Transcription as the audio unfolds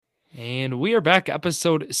And we are back,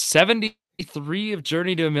 episode 73 of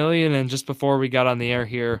Journey to a Million. And just before we got on the air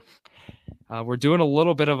here, we're doing a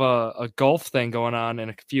little bit of a golf thing going on in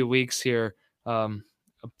a few weeks here. A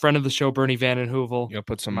friend of the show, Bernie Vanden Heuvel, You'll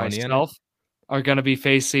put some money in it? myself, are going to be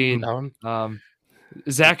facing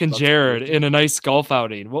Zack and Jared in a nice golf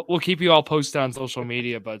outing. We'll keep you all posted on social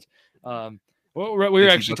media, but we were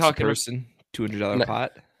actually talking about $200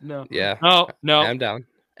 pot. No, yeah, no, I'm down.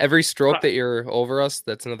 Every stroke that you're over us,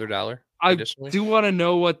 that's another $1. I do want to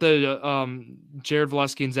know what the Jared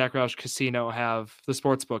Valesky and Zach Roush Casino have, the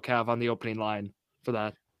sportsbook have on the opening line for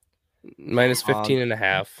that. Minus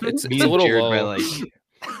 15.5. It's a Me and little Jared low.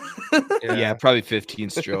 by yeah, probably 15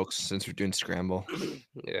 strokes since we're doing scramble.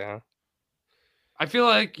 Yeah. I feel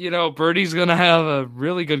like, Birdie's going to have a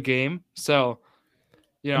really good game. So,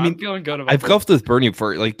 I'm feeling good about it. I've golfed with Bernie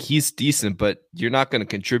before. He's decent, but you're not going to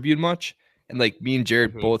contribute much. And, me and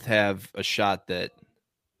Jared both have a shot that,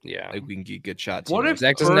 we can get good shots. What if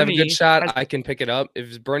Zach doesn't have a good shot? I can pick it up.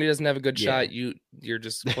 If Bernie doesn't have a good shot, you're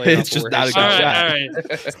just playing. It's just not a good shot. All right.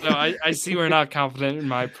 So I see we're not confident in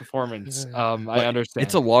my performance. I understand.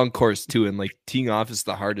 It's a long course, too, and, teeing off is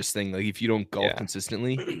the hardest thing. If you don't golf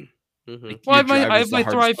consistently. Well, I have my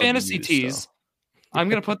Thrive Fantasy tees. I'm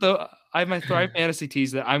going to put I have my Thrive Fantasy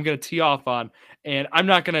tees that I'm going to tee off on, and I'm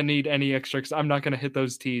not going to need any extra because I'm not going to hit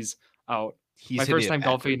those tees out. My first time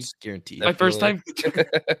golfing, guaranteed. My first time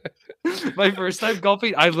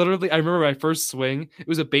golfing, I remember my first swing. It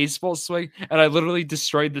was a baseball swing, and I literally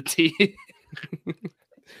destroyed the tee.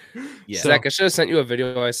 Yeah. Zach, I should have sent you a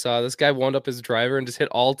video I saw. This guy wound up his driver and just hit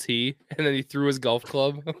all tee, and then he threw his golf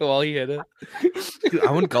club while he hit it. Dude,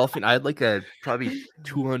 I went golfing. I had a probably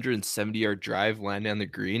 270-yard drive landing on the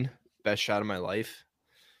green. Best shot of my life.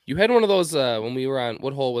 You had one of those when we were on.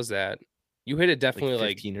 What hole was that? You hit it definitely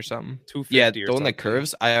 15 or something. 250. Yeah, the one that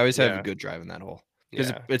curves. I always have a good drive in that hole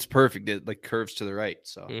because it's perfect. It curves to the right.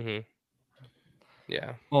 So.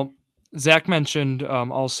 Yeah. Well, Zach mentioned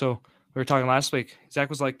also. We were talking last week. Zach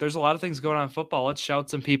was like, "There's a lot of things going on in football. Let's shout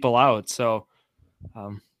some people out." So,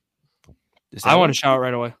 I want to shout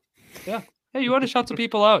right away. Yeah, hey, you want to shout some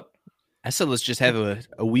people out? I said, let's just have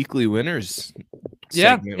a weekly winners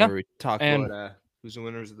segment where we talk about who's the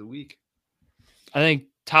winners of the week. I think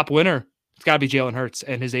top winner, it's got to be Jalen Hurts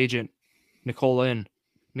and his agent, Nicole Lynn,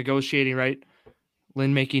 negotiating, right?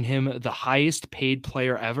 Lynn making him the highest paid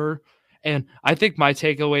player ever. And I think my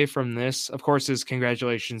takeaway from this, of course, is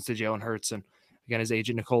congratulations to Jalen Hurts and, again, his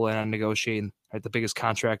agent, Nicole Lynn, on negotiating the biggest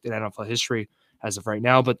contract in NFL history as of right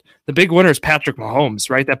now. But the big winner is Patrick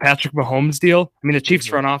Mahomes, right? That Patrick Mahomes deal. I mean, the Chiefs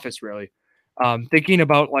front office, really. Thinking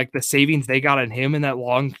about, the savings they got on him in that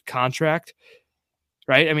long contract,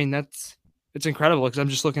 right? I mean, it's incredible because I'm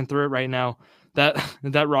just looking through it right now.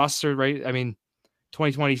 That roster, right? I mean,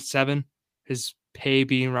 2027, his pay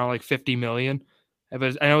being around $50 million.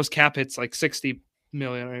 But I know his cap hits $60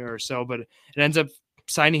 million or so, but it ends up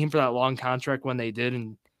signing him for that long contract when they did,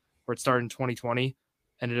 and where it started in 2020,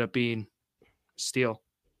 ended up being steal.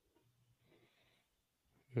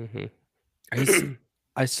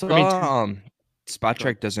 I saw Spot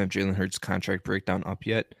Track doesn't have Jalen Hurts' contract breakdown up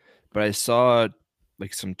yet, but I saw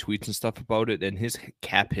some tweets and stuff about it, and his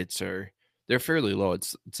cap hits they're fairly low.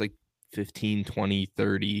 It's 15, 20,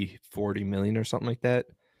 30, 40 million or something like that.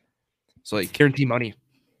 So guarantee money.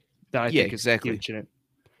 That I think exactly. Is huge in it.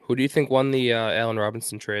 Who do you think won the Allen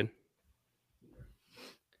Robinson trade?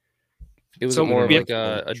 It was more of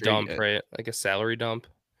a dump, right? Like a salary dump.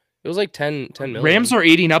 It was 10 million. Rams are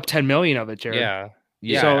eating up 10 million of it, Jared.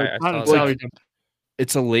 Yeah. So it's not a salary dump.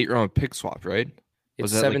 It's a late round pick swap, right?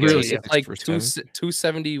 It's 17. It's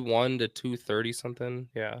 271 to 230 something.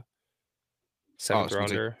 Yeah. Seventh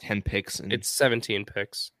rounder. 10 picks. It's 17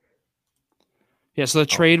 picks. Yeah, so the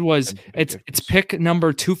trade was it's pick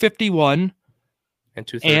number 251 and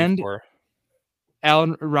 234. And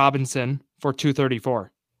Allen Robinson for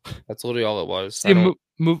 234. That's literally all it was. The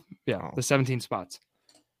 17 spots.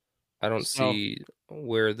 I don't see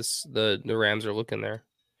where the Rams are looking there.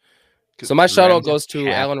 So my shout out goes to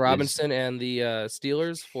Allen Robinson and the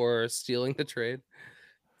Steelers for stealing the trade.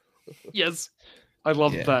 Yes. I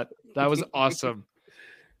love that. That was awesome.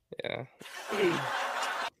 Yeah.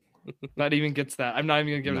 Not even gets that. I'm not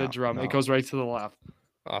even gonna give it a drum. No. It goes right to the left.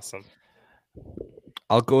 Awesome.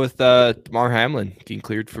 I'll go with Damar Hamlin getting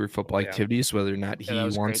cleared for football activities, whether or not he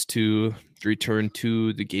wants to return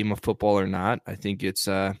to the game of football or not. I think it's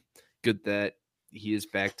good that he is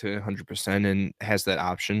back to 100% and has that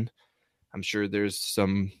option. I'm sure there's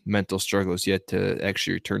some mental struggles yet to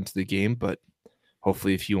actually return to the game, but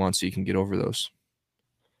hopefully if he wants to, he can get over those.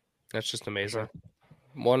 That's just amazing.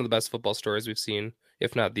 One of the best football stories we've seen,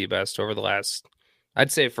 if not the best, over the last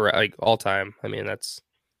I'd say for like all time. I mean, that's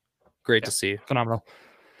great to see. Phenomenal.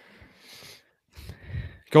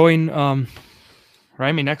 Going,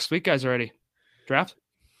 remind me next week, guys. Already draft.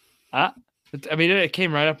 I mean, it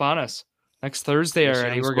came right up on us. Next Thursday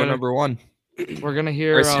already. We're gonna number 1. We're gonna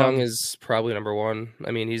hear. Bryce Young is probably number 1.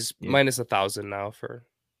 I mean, he's minus 1,000 now for.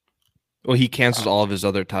 Well, he cancels all of his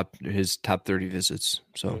other top 30 visits,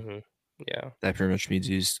 so that pretty much means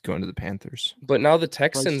he's going to the Panthers. But now the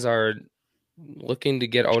Texans are looking to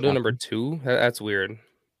get out of number 2. That's weird.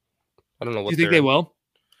 I don't know what. Do you think they will?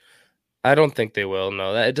 I don't think they will.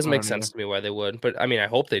 No, it doesn't make sense to me why they would. But I mean, I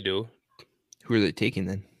hope they do. Who are they taking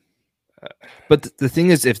then? But the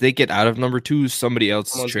thing is, if they get out of number 2, somebody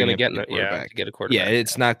else is going to get a quarterback. Yeah,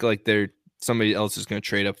 it's not like somebody else is going to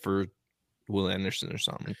trade up for Will Anderson or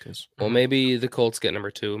something. Well, maybe the Colts get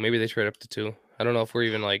number 2. Maybe they trade up to 2. I don't know if we're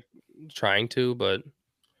even like trying to, but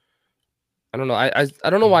I don't know. I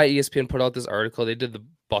don't know why ESPN put out this article. They did the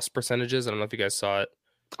bust percentages. I don't know if you guys saw it.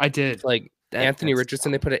 I did. It's like Anthony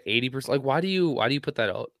Richardson, they put at 80%. Like, why do you put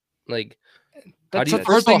that out? Like, how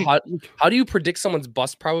do you predict someone's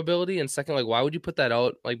bust probability? And second, like, why would you put that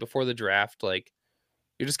out like before the draft? Like,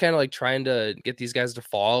 you're just kind of like trying to get these guys to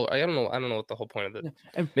fall. I don't know what the whole point of it.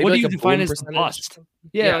 And maybe what do you define as a bust?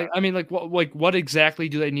 Yeah. Like, I mean, like what exactly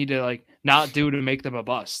do they need to like not do to make them a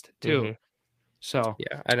bust too? Mm-hmm. So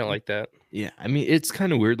yeah, I don't like that. Yeah, I mean, it's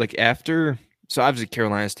kind of weird. Like so obviously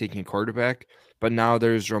Carolina's taking a quarterback, but now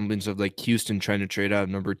there's rumblings of like Houston trying to trade out of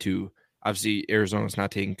number 2. Obviously, Arizona's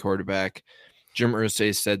not taking quarterback. Jim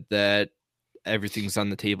Irsay said that everything's on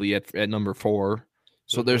the table yet at number 4.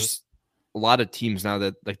 So there's a lot of teams now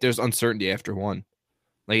that like there's uncertainty after 1.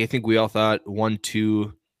 Like I think we all thought 1,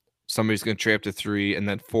 2, somebody's going to trade up to 3, and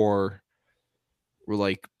then 4. We're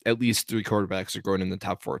like at least 3 quarterbacks are going in the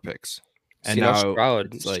top 4 picks. And now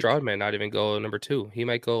Stroud might not even go number 2. He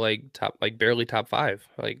might go like barely top 5.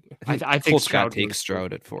 Like I think Stroud takes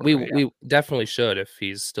Stroud at 4. We definitely should if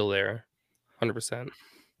he's still there, 100%.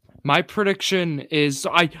 My prediction is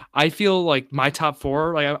I feel like my top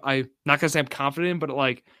 4. Like I'm not gonna say I'm confident, but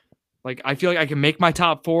like I feel like I can make my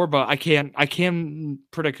top 4, but I can't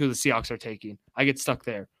predict who the Seahawks are taking. I get stuck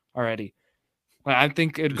there already. I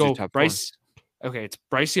think it'd go Bryce. 4? Okay, it's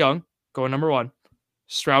Bryce Young going number 1.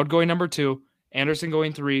 Stroud going number 2, Anderson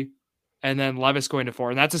going 3, and then Levis going to 4.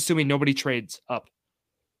 And that's assuming nobody trades up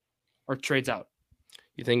or trades out.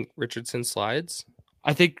 You think Richardson slides?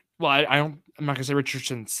 I think. Well, I'm not gonna say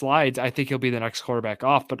Richardson slides. I think he'll be the next quarterback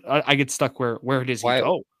off. But I get stuck where does he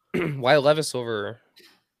go? Why Levis over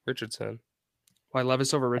Richardson? Why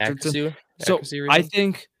Levis over Richardson? Accuracy I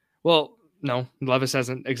think. Well, no, Levis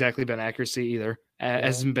hasn't exactly been accuracy either.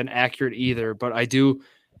 Hasn't been accurate either. But I do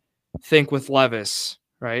think with Levis.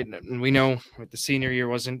 Right. And we know the senior year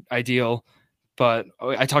wasn't ideal, but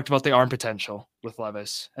I talked about the arm potential with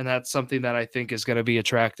Levis. And that's something that I think is going to be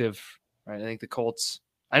attractive. Right. I think the Colts,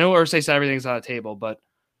 I know Irsay said everything's on the table, but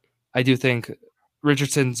I do think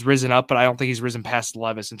Richardson's risen up, but I don't think he's risen past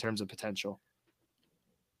Levis in terms of potential.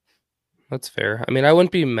 That's fair. I mean, I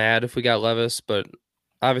wouldn't be mad if we got Levis, but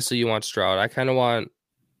obviously you want Stroud. I kind of want,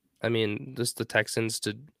 just the Texans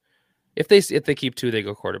to, if they keep 2, they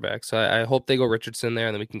go quarterback. So I hope they go Richardson there,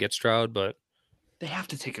 and then we can get Stroud. But they have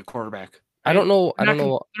to take a quarterback. I don't know. They're not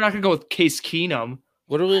gonna go with Case Keenum.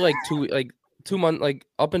 Literally, like 2 months, like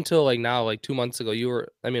up until like now, like 2 months ago,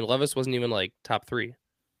 Levis wasn't even like top 3,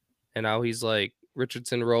 and now he's like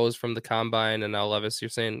Richardson rose from the combine, and now Levis, you're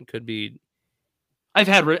saying could be.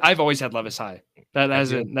 I've always had Levis high. That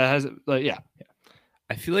hasn't. Yeah.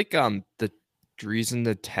 I feel like the reason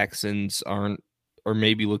the Texans aren't, or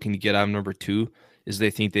maybe looking to get out of number 2, is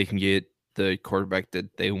they think they can get the quarterback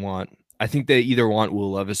that they want. I think they either want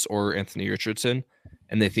Will Levis or Anthony Richardson,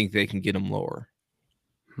 and they think they can get him lower.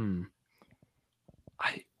 They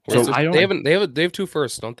have 2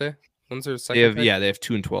 firsts, don't they? When's their second? They have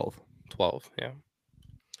 2 and 12. 12, yeah.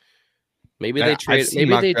 Maybe they trade.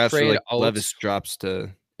 Maybe they trade out. Levis drops to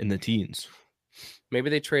in the teens. Maybe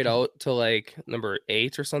they trade out to like number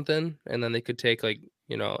 8 or something, and then they could take 8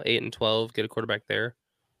 and 12, get a quarterback there.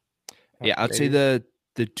 Yeah, I'd say the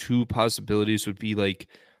 2 possibilities would be like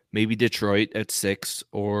maybe Detroit at 6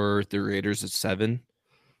 or the Raiders at 7.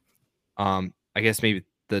 I guess maybe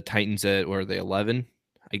the Titans at 11.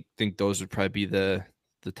 I think those would probably be the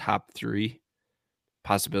top 3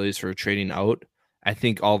 possibilities for trading out. I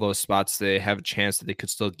think all those spots they have a chance that they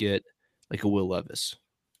could still get like a Will Levis.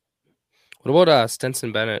 What about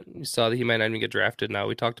Stetson Bennett? You saw that he might not even get drafted now.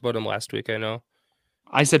 We talked about him last week, I know.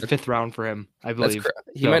 I said 5th round for him, I believe.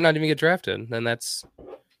 He might not even get drafted. Then that's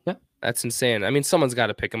insane. Someone's got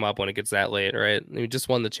to pick him up when it gets that late, right? He just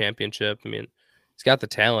won the championship. He's got the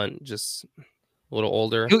talent. Just a little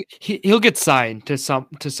older. He'll get signed to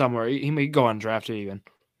somewhere. He may go undrafted even.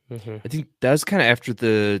 Mm-hmm. I think that's kind of after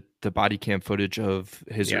the body cam footage of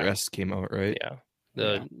his arrest came out, right?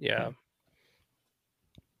 Yeah.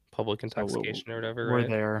 Public intoxication or whatever. We're right?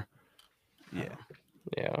 there. Yeah.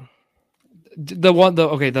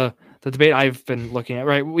 The debate I've been looking at,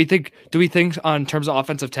 right? Do we think on terms of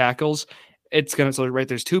offensive tackles, it's gonna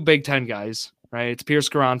there's two Big Ten guys, right? It's Pierce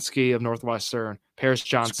Skoronsky of Northwestern, Paris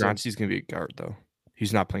Johnson. Skoronsky's gonna be a guard though.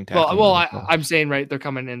 He's not playing tackle. Well, I'm saying right, they're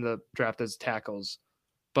coming in the draft as tackles,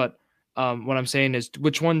 but what I'm saying is,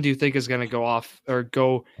 which one do you think is gonna go off or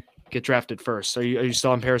get drafted first? Are you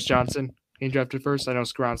still on Paris Johnson getting drafted first? I know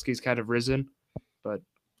Skoronsky's kind of risen, but.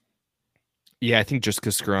 Yeah, I think just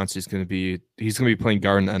because Skoronsky's going to be playing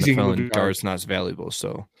guard in the NFL, and guard's not as valuable,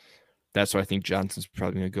 so that's why I think Johnson's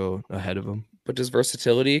probably going to go ahead of him. But does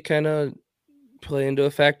versatility kind of play into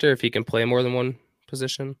a factor if he can play more than one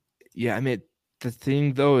position? Yeah, I mean, the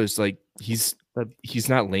thing though is like he's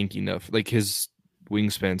not lanky enough. Like his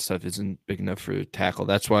wingspan stuff isn't big enough for a tackle.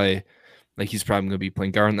 That's why, like, he's probably going to be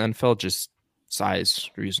playing guard in the NFL, just size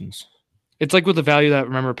reasons. It's like with the value that,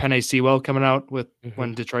 remember Penei Sewell coming out with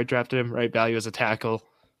when Detroit drafted him, right? Value as a tackle,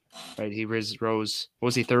 right? He rose. What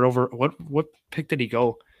was he, third over? What pick did he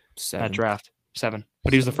go? 7. That draft? 7.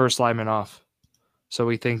 But he was the first lineman off. So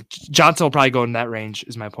we think Johnson will probably go in that range,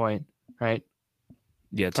 is my point, right?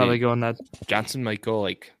 Yeah, probably go in that. Johnson might go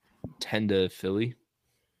like 10 to Philly.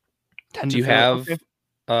 10 do you Philly? Have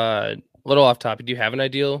a little off topic? Do you have an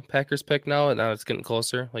ideal Packers pick now? And now it's getting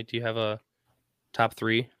closer. Like, do you have a top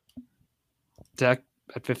 3? Zack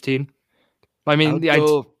at 15. I mean, the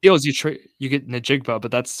ideal is you get Najigba, but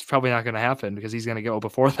that's probably not going to happen because he's going to go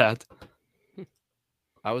before that.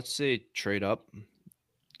 I would say trade up,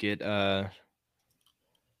 get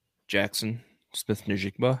Jackson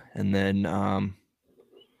Smith-Njigba, and then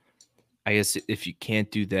I guess if you can't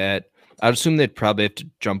do that, I'd assume they'd probably have to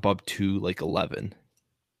jump up to like 11.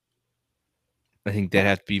 I think that'd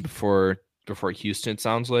have to be before Houston. It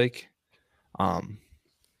sounds like,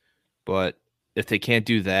 but if they can't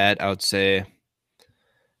do that, I would say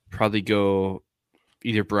probably go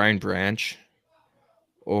either Brian Branch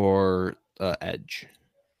or edge.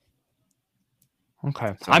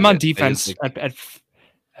 Okay, so I'm on defense at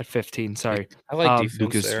 15. Sorry, I like defense.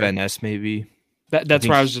 Lucas Van Ness maybe. That's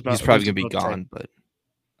where I was just about. He's probably gonna be gone, but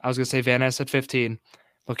I was gonna say Van Ness at 15.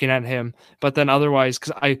 Looking at him, but then otherwise,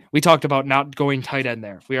 because we talked about not going tight end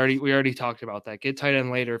there. We already talked about that. Get tight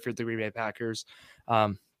end later if you're the Green Bay Packers.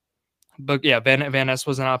 But yeah, Van Ness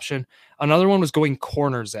was an option. Another one was going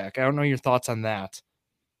corner, Zach. I don't know your thoughts on that.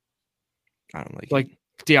 I don't like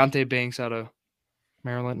Deontay Banks out of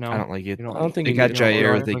Maryland. No, I don't like it. I don't think they got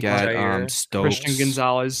Jair. They got Stokes. Christian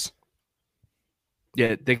Gonzalez.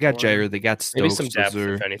 Yeah, they got Jair. They got Stokes. Maybe some depth,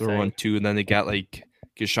 they're 1-2, and then they got like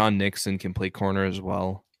Geshawn Nixon can play corner as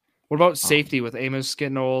well. What about safety with Amos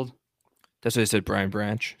getting old? That's what I said. Brian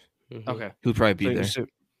Branch. Mm-hmm. Okay, he'll probably be there.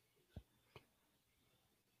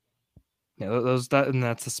 Yeah, and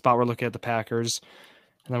that's the spot we're looking at the Packers,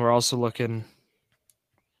 and then we're also looking,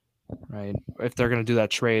 right, if they're going to do that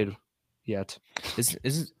trade yet.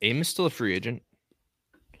 Is Amos still a free agent?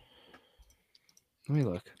 Let me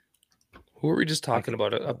look. Who were we just talking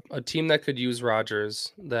about? A team that could use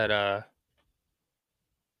Rodgers. That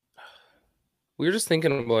we were just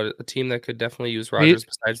thinking about a team that could definitely use Rodgers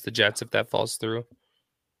besides the Jets if that falls through.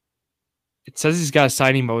 It says he's got a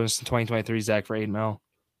signing bonus in 2023, Zach, for $8 million.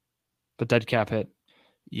 But dead cap hit.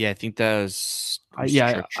 Yeah, I think that was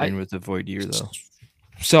restructuring with the void year, though.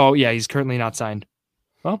 So, yeah, he's currently not signed.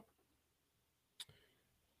 Well,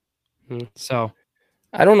 so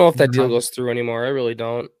I don't know if that deal goes through anymore. I really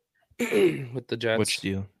don't. With the Jets. Which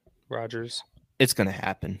deal? Rodgers. It's going to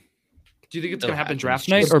happen. Do you think it's going to happen draft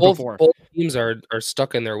night or before? Both teams are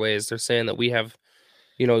stuck in their ways. They're saying that we have,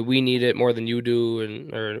 we need it more than you do,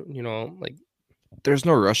 like. There's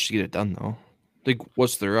no rush to get it done, though. Like,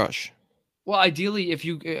 what's the rush? Well, ideally,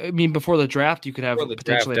 before the draft, you could have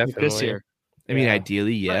potentially this year. I mean,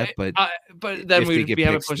 ideally, yeah, but then we'd be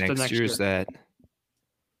having to push next to next year. Is that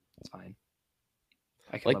it's fine?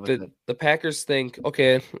 I can like the Packers think,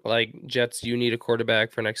 okay, like Jets, you need a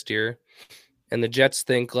quarterback for next year, and the Jets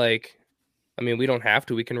think like, I mean, we don't have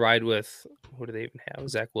to. We can ride with who do they even have?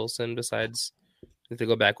 Zach Wilson. Besides, if they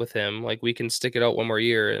go back with him, like we can stick it out one more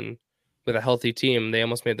year, and with a healthy team, they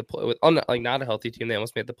almost made the play. Like not a healthy team, they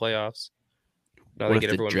almost made the playoffs. Now what they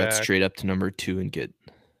if get the Jets back. Trade up to number 2 and get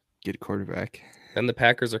a quarterback? Then the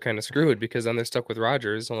Packers are kind of screwed because then they're stuck with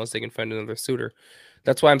Rodgers unless they can find another suitor.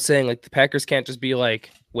 That's why I'm saying like the Packers can't just be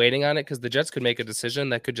like waiting on it because the Jets could make a decision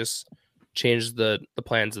that could just change the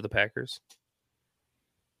plans of the Packers.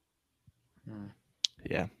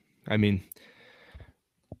 Yeah, I mean,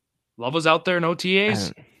 Love was out there in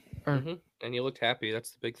OTAs, and he looked happy.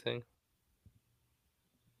 That's the big thing.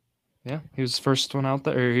 Yeah, he was the first one out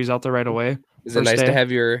there. Or he's out there right away. Is it nice to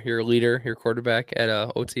have your leader, your quarterback at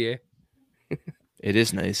OTA? It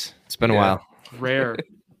is nice. It's been a while. Rare.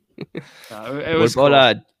 It was what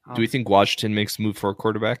about cool. Do we think Washington makes a move for a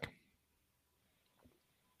quarterback?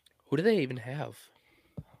 Who do they even have?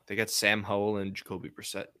 They got Sam Howell and Jacoby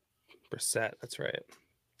Brissett. That's right.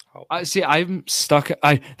 I see. I'm stuck.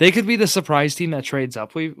 They could be the surprise team that trades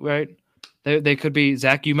up. Right? They could be.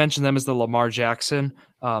 Zach, you mentioned them as the Lamar Jackson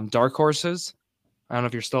dark horses. I don't know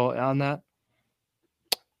if you're still on that.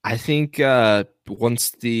 I think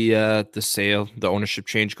once the sale, the ownership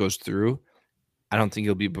change goes through, I don't think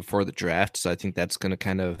it'll be before the draft. So I think that's going to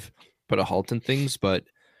kind of put a halt in things. But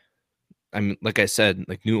I mean, like I said,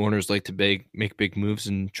 like new owners like to make big moves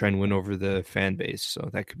and try and win over the fan base. So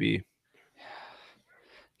that could be.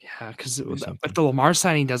 Yeah, because if the Lamar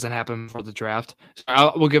signing doesn't happen before the draft,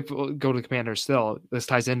 we'll go to the Commanders still. This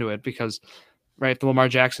ties into it because, right, if the Lamar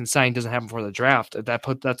Jackson signing doesn't happen before the draft,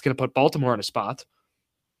 that's going to put Baltimore in a spot.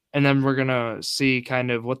 And then we're going to see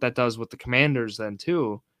kind of what that does with the Commanders then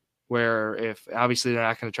too, where if obviously they're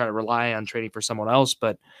not going to try to rely on trading for someone else,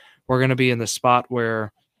 but we're going to be in the spot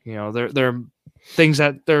where, you know, there are things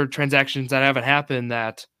that there are transactions that haven't happened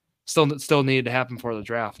that still needed to happen for the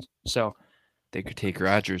draft. So they could take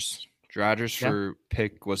Rodgers. Rodgers for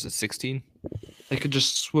pick, was it 16? They could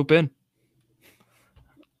just swoop in.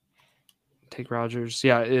 Take Rodgers.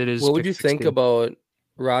 Yeah, it is. What would you 16. Think about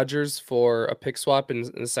Rodgers for a pick swap in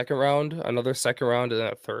the second round, another second round, and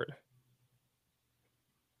then a third?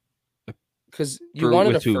 Because you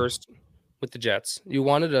wanted a first with the Jets. You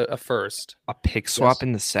wanted a first. A pick swap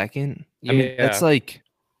in the second? Yeah. I mean, that's like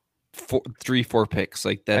 3-4 picks.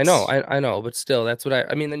 Like that's. I know, but still, that's what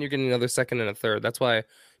I mean. Then you're getting another second and a third. That's why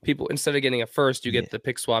people, instead of getting a first, you get the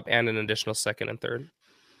pick swap and an additional second and third.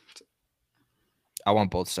 I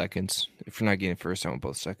want both seconds. If you're not getting first, I want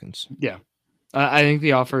both seconds. Yeah, I think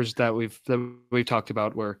the offers that we've talked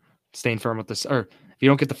about were staying firm with this. Or if you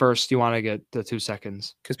don't get the first, you want to get the 2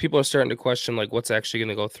 seconds. Because people are starting to question like what's actually going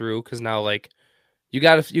to go through. Because now like you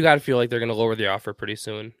gotta feel like they're going to lower the offer pretty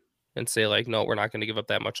soon and say like, no, we're not going to give up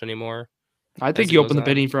that much anymore. I think you open the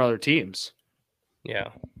bidding for other teams. Yeah,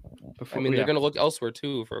 they're going to look elsewhere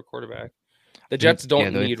too for a quarterback. The Jets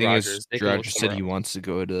don't need Rodgers. Rodgers said he wants to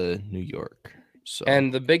go to New York. So.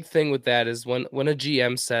 And the big thing with that is when a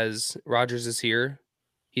GM says Rodgers is here,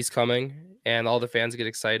 he's coming, and all the fans get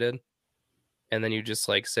excited, and then you just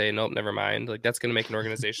like say, nope, never mind. Like that's going to make an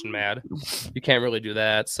organization mad. You can't really do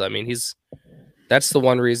that. So I mean, that's the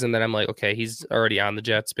one reason that I'm like, okay, he's already on the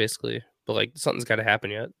Jets basically, but like something's got to happen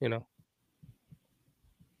yet, you know.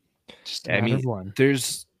 Just I mean,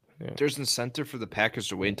 there's incentive for the Packers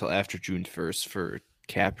to wait until after June 1st for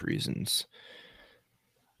cap reasons.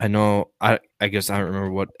 I know. I guess I don't remember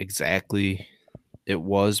what exactly it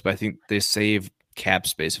was, but I think they save cap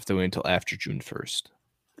space if they wait until after June 1st.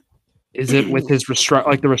 Is it with his the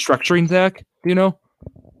restructuring, Zach? Do you know?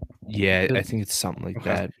 Yeah, I think it's something like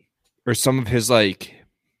that, or some of his like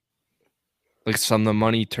some of the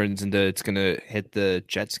money turns into it's gonna hit the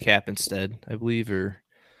Jets cap instead, I believe, or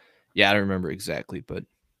I don't remember exactly, but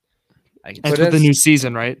it's with the new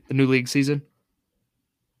season, right? The new league season.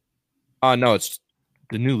 No, it's.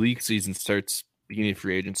 The new league season starts beginning of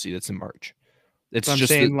free agency. That's in March. It's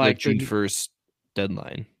just the June 1st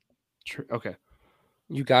deadline. Okay.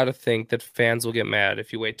 You got to think that fans will get mad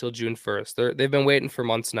if you wait till June 1st. They've been waiting for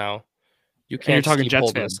months now. You can't keep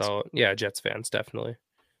holding this out. Yeah, Jets fans, definitely.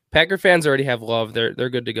 Packer fans already have love. They're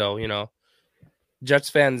good to go, you know. Jets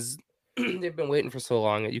fans, they've been waiting for so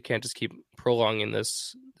long that you can't just keep prolonging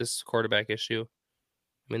this quarterback issue.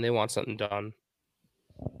 I mean, they want something done.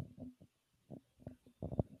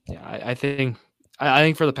 Yeah, I think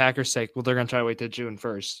for the Packers' sake, well, they're going to try to wait till June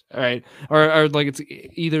 1st, all right? Or like it's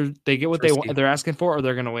either they get what they're asking for, or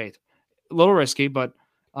they're going to wait. A little risky, but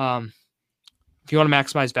if you want to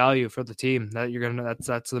maximize value for the team,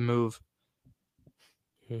 that's the move.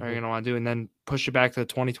 Mm-hmm. You're going to want to do, and then push it back to the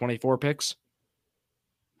 2024 picks.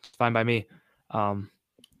 It's fine by me. But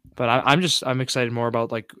I'm excited more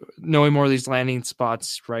about like knowing more of these landing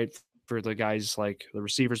spots, right? For the guys like the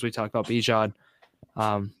receivers we talked about, Bijan.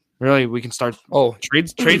 Really, we can start trade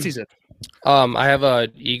season. I have a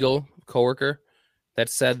Eagle coworker that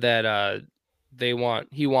said that he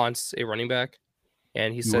wants a running back,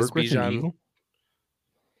 and he says Bijan.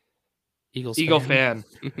 Eagle fan.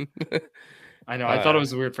 I know. I thought it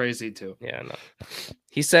was a weird phrase too. Yeah, no.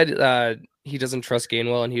 He said he doesn't trust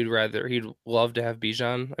Gainwell, and he'd love to have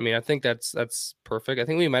Bijan. I mean, I think that's perfect. I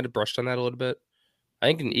think we might have brushed on that a little bit. I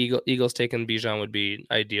think an Eagles taking Bijan would be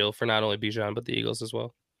ideal for not only Bijan but the Eagles as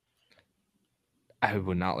well. I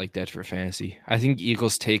would not like that for fantasy. I think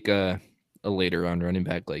Eagles take a later round running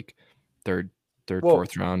back, like third,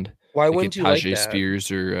 fourth round. Why like wouldn't you like that?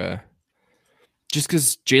 Spears or just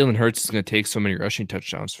because Jalen Hurts is going to take so many rushing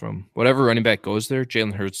touchdowns from whatever running back goes there.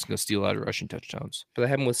 Jalen Hurts is going to steal a lot of rushing touchdowns. But that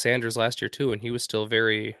happened with Sanders last year too, and he was still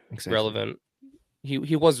very relevant. He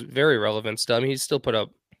was very relevant still. I mean, he still put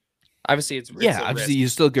up. Obviously, obviously you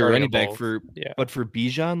still get running back but for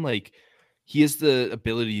Bijan, like he has the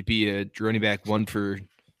ability to be a running back one for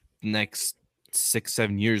the next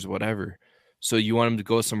 6-7 years, whatever. So you want him to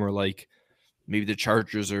go somewhere like maybe the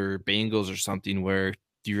Chargers or Bengals or something where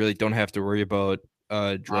you really don't have to worry about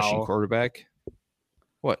rushing quarterback.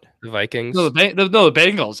 What? The Vikings? No, the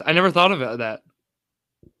Bengals. I never thought of that.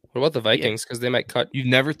 What about the Vikings? Because they might cut. You've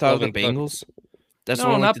never thought of the Bengals? That's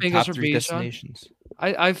one of the top 3 destinations.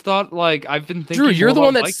 I've thought I've been thinking. Drew, you're the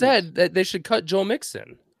one that said that they should cut Joe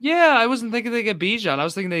Mixon. Yeah, I wasn't thinking they get Bijan. I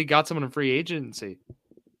was thinking they got someone in free agency.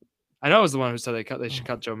 I know I was the one who said they should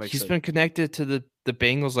cut Joe Mixon. He's been connected to the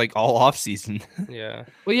Bengals like all offseason. Yeah.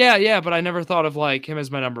 Well, yeah, but I never thought of him as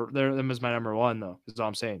my number one though. Is all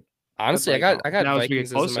I'm saying. Honestly, I got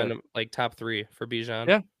Vikings as my top 3 for Bijan.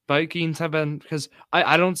 Yeah, Vikings have been because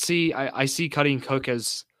I don't see I see cutting Cook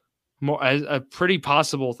as more as a pretty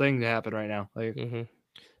possible thing to happen right now.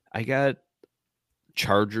 I got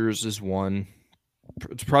Chargers as one.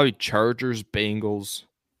 It's probably Chargers, Bengals,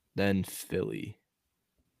 then Philly.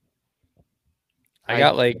 I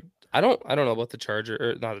got I don't know about the Chargers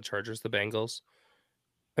or not the Chargers, the Bengals.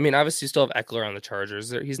 I mean, obviously, you still have Eckler on the Chargers.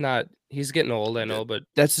 He's getting old, I know, but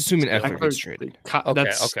that's assuming Eckler gets traded.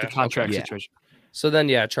 That's the contract situation. So then,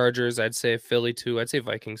 Chargers. I'd say Philly 2. I'd say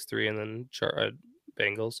Vikings 3, and then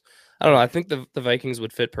Bengals. I don't know. I think the Vikings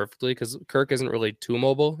would fit perfectly because Kirk isn't really too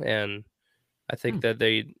mobile, and I think that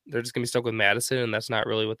they're just gonna be stuck with Madison, and that's not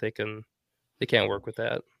really what they can't work with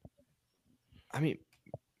that. I mean,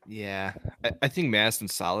 yeah, I think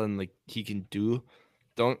Madison's solid and he can do.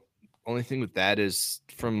 Only thing with that is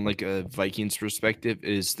from a Vikings perspective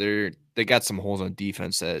is they got some holes on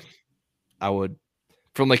defense that I would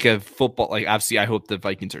from a football obviously I hope the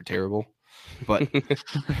Vikings are terrible, but wow.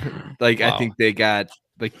 I think they got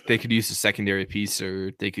they could use a secondary piece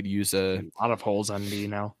or they could use a lot of holes on D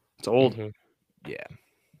now. It's old. Mm-hmm. Yeah.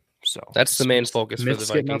 So that's the main focus for the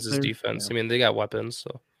Vikings is defense. Yeah. I mean, they got weapons,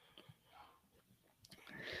 so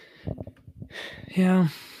yeah.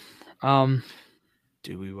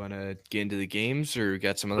 Do we want to get into the games or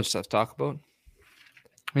got some other stuff to talk about?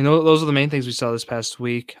 I mean, those are the main things we saw this past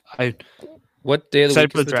week. What day of the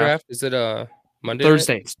week is the draft? Is it Monday?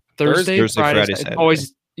 Thursday, Friday. Saturday.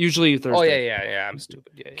 Always usually Thursday. Oh yeah. I'm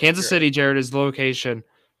stupid. Yeah, Kansas City, Jared, is the location.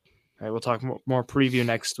 All right, we'll talk more preview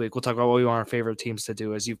next week. We'll talk about what we want our favorite teams to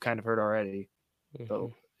do, as you've kind of heard already. Mm-hmm.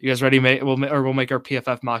 So, you guys ready? We'll make our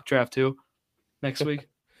PFF mock draft too next week.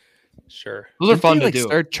 Sure. Those are fun to do.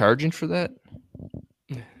 Start charging for that.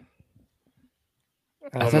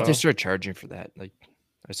 I thought they started charging for that.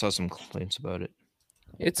 I saw some complaints about it.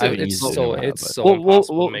 It's so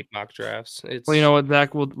impossible to make mock drafts. Well, you know what,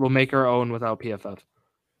 Zach? We'll make our own without PFF.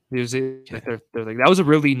 They're that was a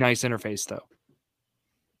really nice interface, though.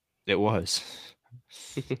 It was.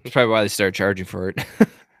 That's probably why they started charging for it.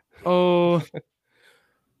 Oh,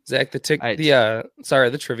 Zach, the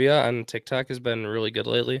trivia on TikTok has been really good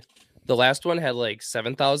lately. The last one had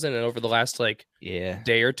 7,000, and over the last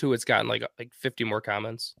day or two, it's gotten like 50 more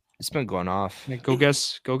comments. It's been going off. Yeah, go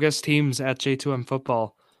guess teams at J2M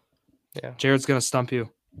football. Yeah, Jared's gonna stump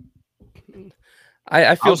you.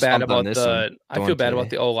 I feel bad about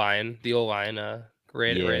the O line. The O line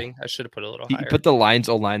rating. I should have put a little higher. Put the Lions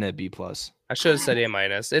O line at B+. I should have said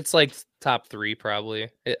A-. It's top 3 probably.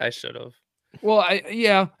 I should have. Well,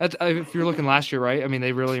 if you're looking last year, right? I mean,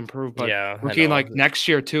 they really improved, but looking next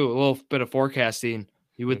year too, a little bit of forecasting,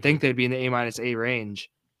 you would think they'd be in the A-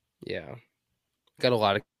 range. Yeah, got a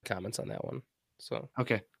lot of comments on that one. So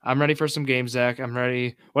okay, I'm ready for some games, Zach. I'm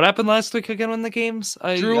ready. What happened last week again in the games?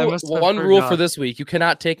 Drew, one rule for this week: you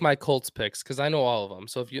cannot take my Colts picks because I know all of them.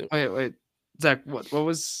 So if you wait, Zach, what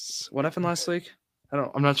happened last week?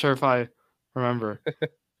 I'm not sure if I remember.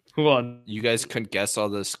 Who won? You guys couldn't guess all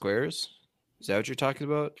the squares. Is that what you're talking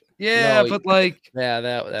about? Yeah, but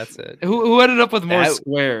that's it. Who ended up with more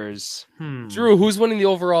squares? Drew, who's winning the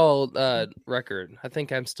overall record? I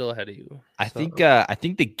think I'm still ahead of you. I think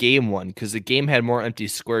the game won because the game had more empty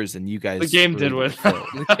squares than you guys. The game did win.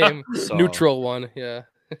 The game neutral won. Yeah.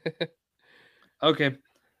 Okay,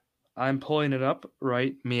 I'm pulling it up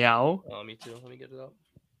right. Meow. Oh, me too. Let me get it up.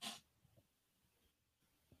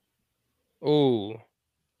 Oh,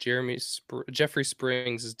 Jeffrey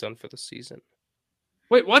Springs is done for the season.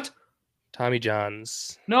 Wait, what? Tommy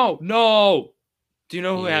Johns. No. Do you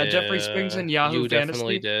know who had Jeffrey Springs in Yahoo You Fantasy?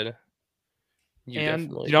 Definitely did. Do you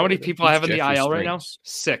know how many people I have in the IL right now?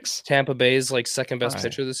 6. Tampa Bay's like second best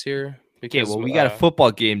pitcher this year. Okay, well, we got a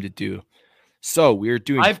football game to do. So we're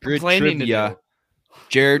doing grid trivia.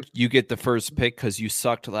 Jared, you get the first pick because you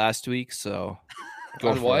sucked last week. So go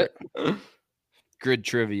on what? Grid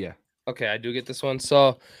trivia. Okay, I do get this one.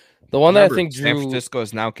 So the one that I think San Francisco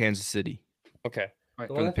is now Kansas City. Okay. Right,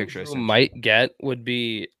 from the picture Drew might get would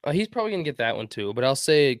be he's probably gonna get that one too. But I'll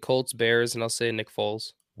say Colts, Bears, and I'll say Nick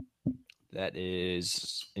Foles. That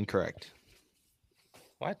is incorrect.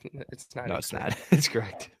 What? It's not. No, it's not. It's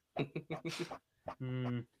correct.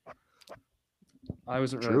 I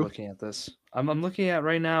wasn't really looking at this. I'm looking at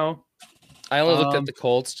right now. I only looked at the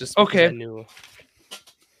Colts just because I knew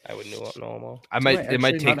I would know them all. It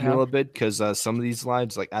might take me a little bit because some of these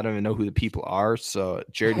lines, like I don't even know who the people are. So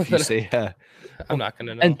Jared, if you say, I'm not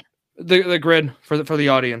gonna know. And the grid for the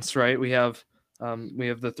audience, right? We have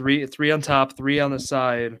the three on top, 3 on the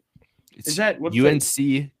side. Is that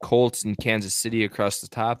UNC, Colts, and Kansas City across the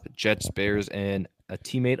top, Jets, Bears, and a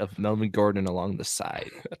teammate of Melvin Gordon along the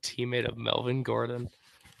side. A teammate of Melvin Gordon.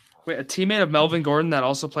 Wait, a teammate of Melvin Gordon that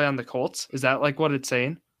also play on the Colts? Is that like what it's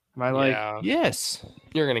saying? Am I like? Yeah. Yes.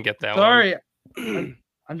 You're gonna get that. Sorry,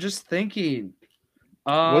 I'm just thinking.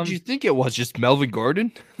 What do you think it was? Just Melvin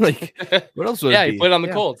Gordon? Like what else would it be? He played on the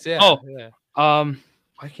Colts. Yeah. Oh. Yeah.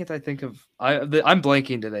 Why I'm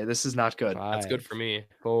blanking today. This is not good. 5, That's good for me.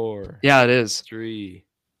 4. Yeah, it is. 3,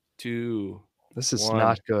 2. This is 1.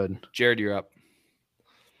 not good. Jared, you're up.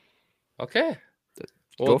 Okay.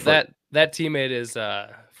 Well, that teammate is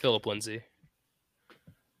Philip Lindsay.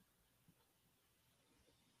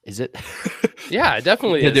 Is it? Yeah, it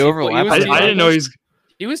definitely. Did they overlap? I didn't know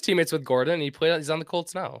he was teammates with Gordon. He's on the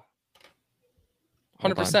Colts now.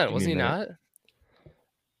 100%. Was he not?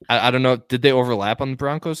 I don't know. Did they overlap on the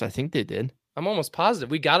Broncos? I think they did. I'm almost positive.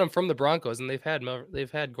 We got him from the Broncos, and they've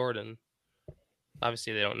had Gordon.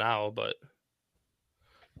 Obviously, they don't now, but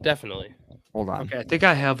definitely. Hold on. Okay, I think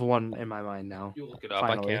I have one in my mind now. You look it up.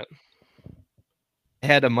 Finally. I can't. I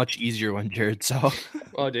had a much easier one, Jared. So.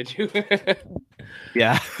 Oh, did you?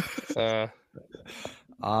 Yeah. We're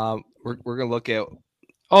gonna look at.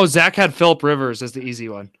 Oh, Zack had Philip Rivers as the easy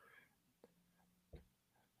one.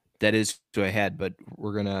 That is who I had, but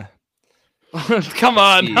we're gonna. Come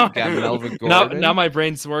on. Got Melvin Gordon. Now my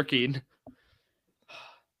brain's working.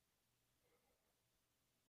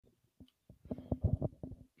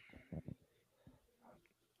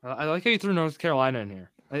 I like how you threw North Carolina in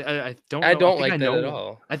here. I don't like that at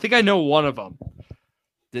all. I think I know one of them.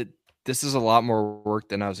 This is a lot more work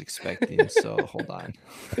than I was expecting, so hold on.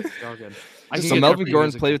 All good. So Melvin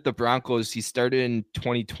Gordon played with the Broncos. He started in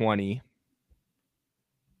 2020.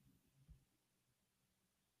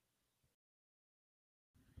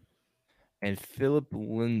 And Philip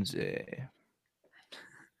Lindsay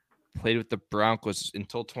played with the Broncos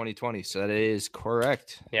until 2020, so that is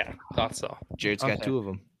correct. Yeah, thought so. Jared's got 2 of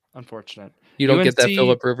them. Unfortunate. You don't get that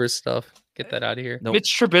Philip Rivers stuff. Get that out of here. Nope.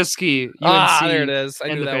 Mitch Trubisky. UNC, there it is. I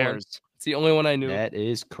knew that Bears. one. It's the only one I knew. That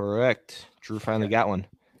is correct. Drew finally got one.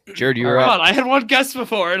 Jared, you're up. up. I had one guess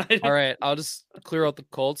before. And all right, I'll just clear out the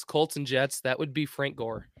Colts and Jets. That would be Frank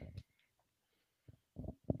Gore.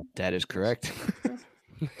 That is correct.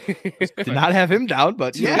 Did not have him down,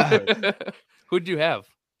 but yeah. Who'd you have?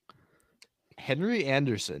 Henry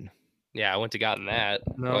Anderson. Yeah, I wouldn't have gotten that.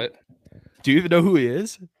 No. But... Do you even know who he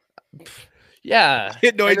is? Yeah. I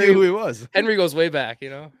had no idea who he was. Henry goes way back,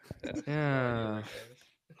 you know? Yeah.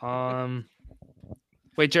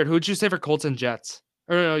 Wait, Jared, who'd you say for Colts and Jets?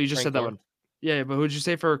 Or no, you just said that one. Yeah, but who'd you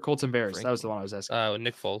say for Colts and Bears? That was the one I was asking.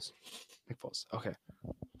 Nick Foles. Nick Foles. Okay.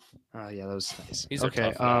 Yeah, that was nice. These are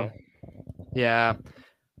tough now. Yeah.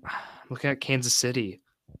 Look at Kansas City.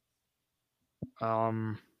 5,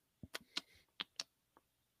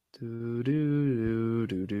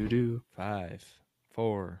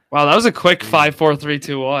 4. Wow, that was a quick 5, 4, 3,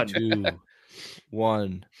 2, 1. 2,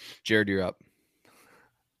 1. Jared, you're up.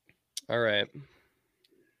 All right.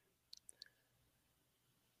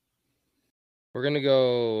 We're gonna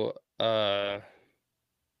go. I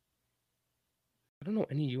don't know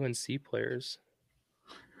any UNC players.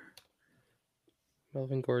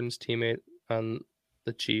 Melvin Gordon's teammate on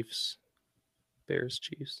the Chiefs. Bears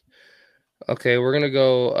Chiefs. Okay, we're gonna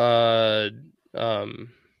go what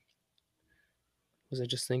was I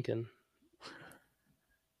just thinking?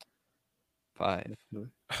 5,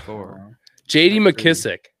 4. JD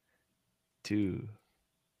McKissick. 2.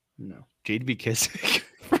 No. JD McKissick.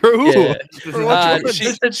 For who? Yeah.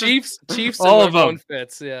 For Chiefs. All of them.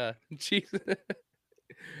 Fits. Yeah. Chiefs.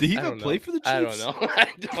 Did he even play for the Chiefs? I don't know. I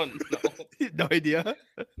don't know. No idea.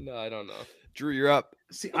 No, I don't know. Drew, you're up.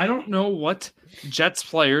 See, I don't know what Jets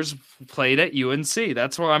players played at UNC.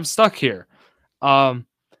 That's where I'm stuck here. Can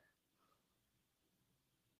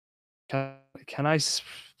I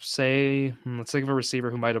say? Let's think of a receiver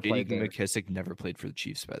who might have played there. McKissick never played for the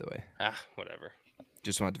Chiefs, by the way. Whatever.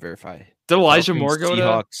 Just wanted to verify. Did Elijah Moore go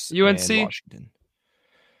Seahawks to UNC? Washington.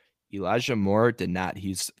 Elijah Moore did not.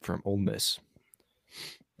 He's from Ole Miss.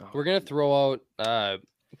 We're gonna throw out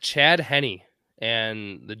Chad Henne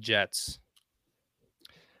and the Jets.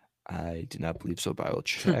 I do not believe so, but I will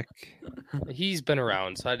check. He's been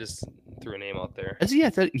around, so I just threw a name out there. Has he? I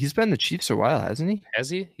thought he's been in the Chiefs a while, hasn't he? Has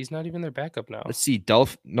he? He's not even their backup now. Let's see.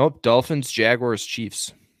 Dolphins, Jaguars,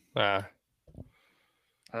 Chiefs. I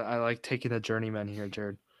like taking the journeyman here,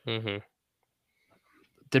 Jared. Mm-hmm.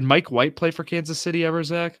 Did Mike White play for Kansas City ever,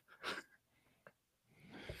 Zach?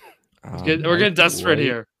 We're getting desperate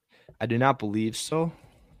here. I do not believe so.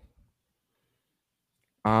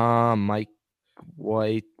 Mike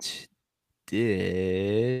White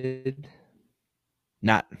did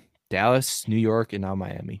not. Dallas, New York, and now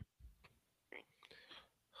Miami.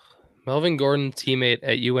 Melvin Gordon, teammate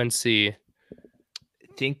at UNC. I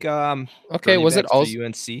think okay, was it also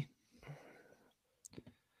UNC?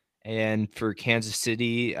 And for Kansas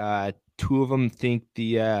City, two of them think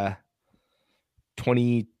the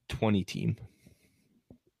 2020 team.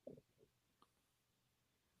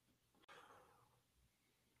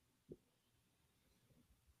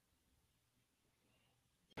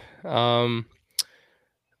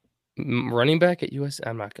 Running back at US.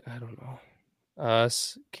 I don't know.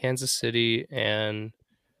 Kansas City and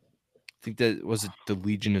I think that was it, the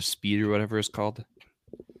Legion of Speed or whatever it's called.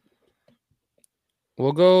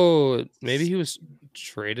 We'll go. Maybe he was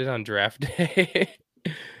traded on draft day.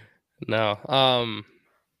 No.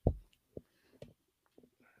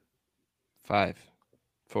 5,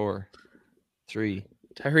 4, 3,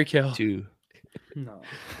 Tyreek Hill. 2. No.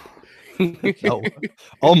 No.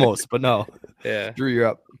 Almost, but no. Yeah. Drew, you're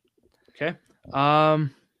up. Okay.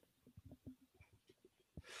 I'm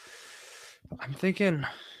thinking.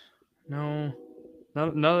 No,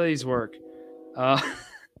 none of these work.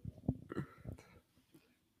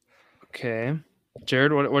 Okay,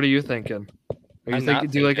 Jared, what are you thinking? Do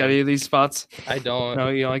you like any of these spots? I don't. No,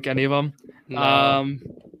 you don't like any of them. No.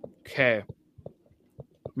 Okay.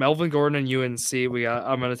 Melvin Gordon and UNC.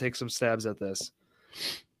 I'm gonna take some stabs at this.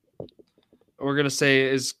 We're gonna say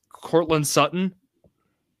is Cortland Sutton.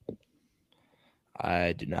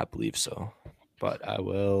 I do not believe so, but I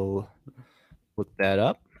will look that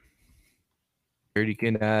up. Jared, you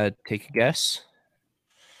can take a guess.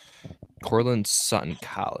 Cortland Sutton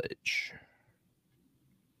College.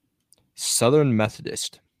 Southern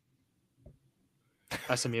Methodist.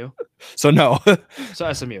 SMU. So no.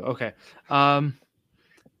 So SMU. Okay. Oh,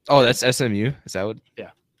 that's SMU. Is that what?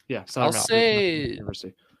 Yeah. I'll say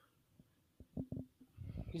University.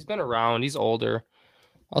 He's been around. He's older.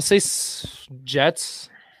 I'll say Jets.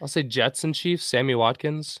 I'll say Jets and Chiefs. Sammy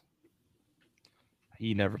Watkins.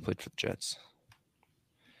 He never played for the Jets.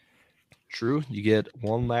 True. You get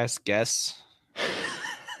one last guess.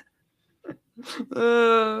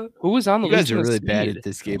 Who was on the you guys Legion are really of Speed? bad at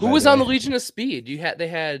this game. Who was on the Legion of Speed? They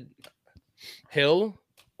had Hill.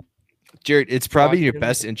 Jared, it's probably in your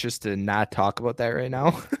best interest to not talk about that right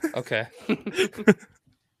now. Okay.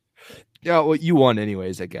 Yeah, well, you won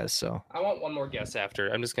anyways, I guess. So I want one more guess after.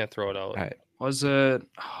 I'm just gonna throw it out. All right. Was it?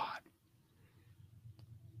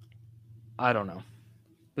 I don't know.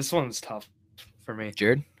 This one's tough for me.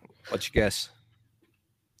 Jared, what's your guess?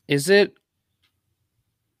 Is it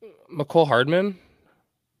McCole Hardman?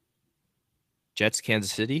 Jets,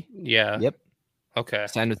 Kansas City? Yeah. Yep. Okay.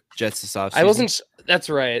 Signed with Jets this offseason. I wasn't. That's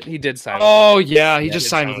right. He did sign. Oh, yeah. He just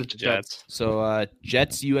signed with the Jets. So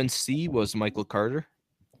Jets UNC was Michael Carter.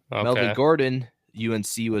 Okay. Melvin Gordon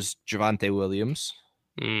UNC was Javonte Williams.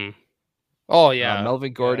 Oh, yeah.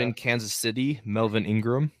 Melvin Gordon, Kansas City, Melvin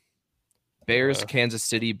Ingram. Bears, Kansas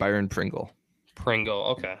City, Byron Pringle.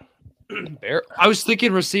 Okay. I was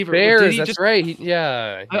thinking receiver. Bears, that's right.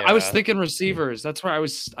 I was thinking receivers. That's where I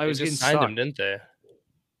was getting signed stuck. them, didn't they?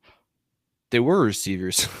 They were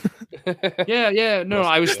receivers. Yeah. No,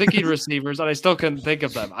 I was thinking receivers, and I still couldn't think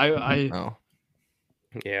of them.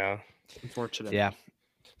 Yeah. Unfortunate. Yeah.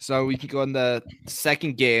 So we can go in the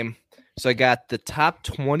second game. So I got the top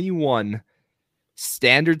 21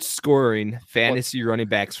 standard scoring fantasy running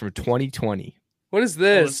backs from 2020. What is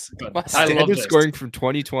this? I love Standard this. scoring from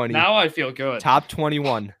 2020. Now I feel good. Top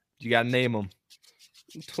 21. You got to name them.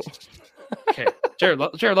 Okay. Jared,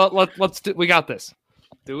 let's do, we got this.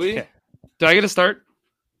 Do we? Okay. Do I get to start?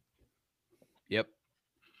 Yep.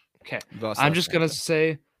 Okay. I'm gonna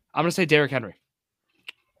say Derrick Henry.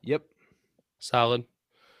 Yep. Solid.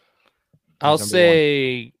 I'll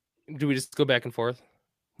say. Do we just go back and forth?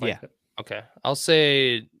 Yeah. Okay. I'll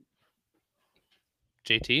say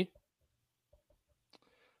JT.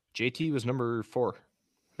 JT was number 4.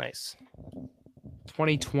 Nice.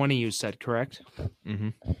 2020, you said, correct? Mm-hmm.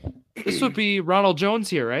 This would be Ronald Jones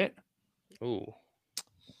here, right? Ooh.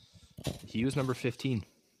 He was number 15.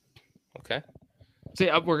 Okay. See,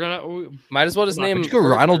 we're gonna might as well just name. Would you go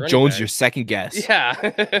Ronald Jones your second guess? Yeah.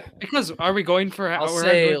 Because are we going for? I'll we're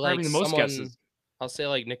say having like the most guesses. I'll say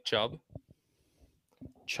like Nick Chubb.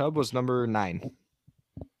 Chubb was number 9.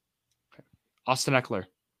 Austin Eckler.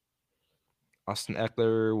 Austin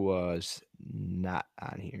Eckler was not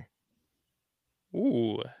on here.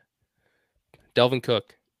 Ooh. Delvin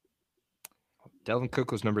Cook. Delvin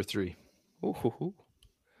Cook was number 3. Ooh.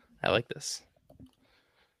 I like this.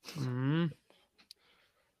 Mm-hmm.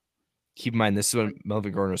 Keep in mind, this is when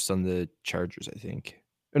Melvin Gordon was on the Chargers, I think.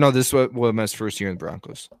 No, this was his first year in the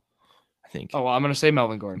Broncos, I think. Oh, well, I'm going to say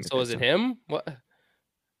Melvin Gordon. So is it him? What?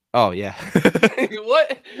 Oh, yeah.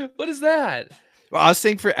 What is that? Well, I was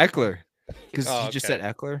saying for Eckler. Because you just okay.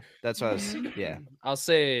 said Eckler. That's what I was, yeah. I'll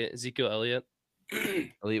say Ezekiel Elliott.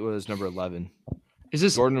 Elliott was number 11. Is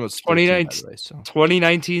this Gordon was 13, by the way, so.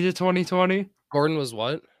 2019 to 2020? Gordon was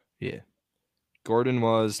what? Yeah. Gordon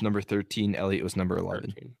was number 13. Elliott was number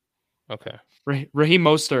 11. 13. Okay. Raheem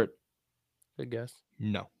Mostert. Good guess.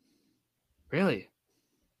 No. Really?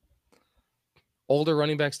 Older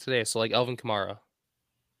running backs today, so like Alvin Kamara.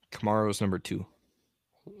 Kamara was number 2.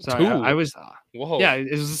 Sorry, I was. Whoa. Yeah,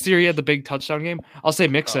 is this the year he had the big touchdown game? I'll say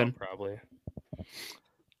Mixon. Oh, probably.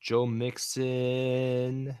 Joe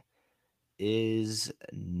Mixon is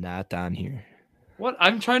not on here. What?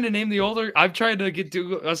 I'm trying to name the older. I'm trying to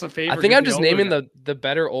do us a favor. I think I'm just naming the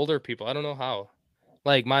better older people. I don't know how.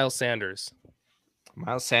 Like Miles Sanders.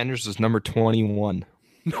 Miles Sanders was number 21.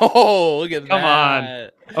 No, look at that. Come on.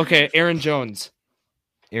 Okay, Aaron Jones.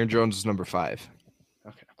 Aaron Jones is number 5.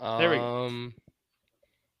 Okay. There we go.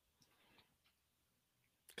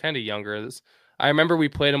 Kind of younger. I remember we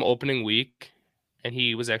played him opening week, and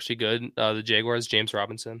he was actually good. The Jaguars, James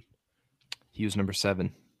Robinson. He was number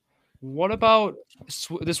 7. What about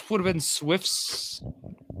this? Would have been Swift's.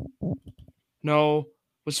 No,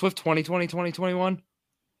 was Swift 2020, 2021?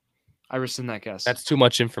 I rescind that guess. That's too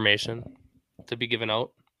much information to be given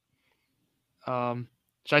out.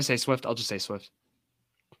 Should I say Swift? I'll just say Swift.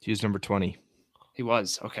 He was number 20. He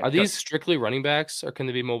was. Okay. Are these strictly running backs, or can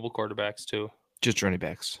they be mobile quarterbacks too? Just running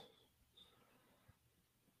backs.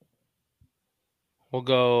 We'll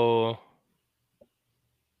go.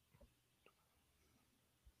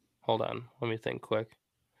 Hold on. Let me think quick.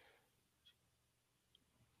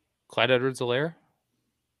 Clyde Edwards-Helaire?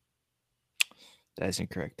 That is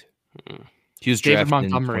incorrect. He was drafted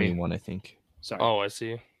in 21, I think. Sorry. Oh, I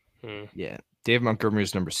see. Yeah. David Montgomery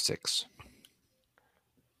is number 6.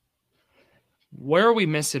 Where are we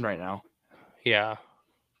missing right now? Yeah.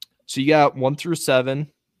 So you got 1 through 7,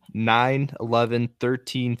 9, 11,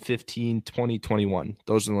 13, 15, 20, 21.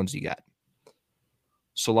 Those are the ones you got.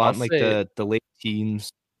 So a lot like the late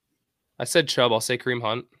teens. I said Chubb. I'll say Kareem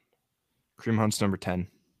Hunt. Kareem Hunt's number 10.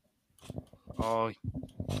 Oh.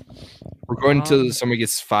 We're going until somebody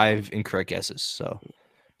gets 5 incorrect guesses. So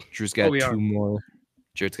Drew's got 2 more.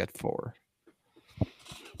 Jared's got 4.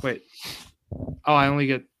 Wait. Oh, I only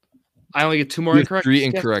get 2 more incorrect. 3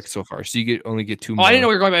 incorrect so far. So you only get 2 more. Oh, I didn't know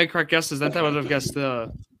we were going by incorrect guesses. Then I would have guessed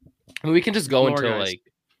the. I mean, we can just go until guys. like.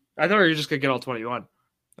 I thought we were just gonna get all 21.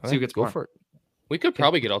 See who gets go more. For it. We could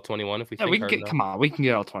probably get all 21 if we. Yeah, think we can get. Come on, we can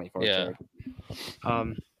get all 24. Yeah.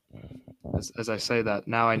 Jared. As I say that,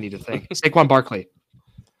 now I need to think. Saquon Barkley.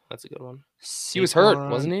 That's a good one. He was hurt,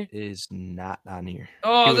 wasn't he? Is not on here.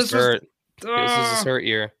 Oh, he was hurt. This was his hurt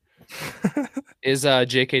year. Is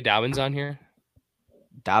J.K. Dobbins on here?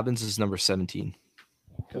 Dobbins is number 17.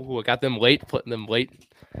 Ooh, I got them late, putting them late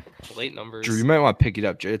numbers. Drew, you might want to pick it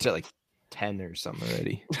up. It's at like 10 or something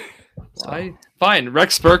already. Wow. Fine,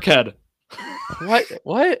 Rex Burkhead.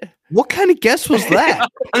 What kind of guess was that?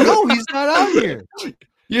 No, he's not on here.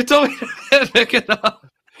 You told me to pick it up.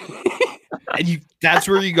 And that's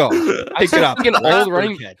where you go. Pick it up.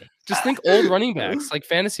 Just think old running backs, like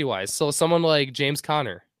fantasy wise. So someone like James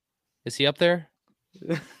Conner. Is he up there?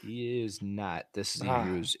 He is not. This is the year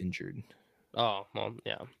he was injured. Oh, well,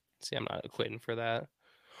 yeah. See, I'm not equating for that.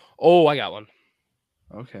 Oh, I got one.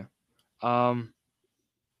 Okay.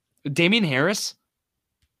 Damian Harris?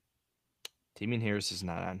 Damian Harris is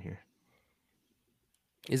not on here.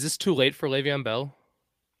 Is this too late for Le'Veon Bell?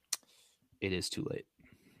 It is too late.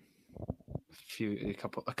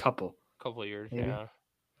 A couple of years, maybe. Yeah.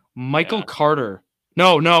 Michael Carter.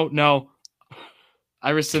 No. I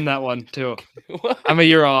rescind that one too. I'm a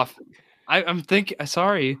year off. I'm thinking.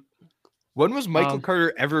 Sorry. When was Michael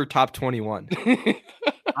Carter ever top 21?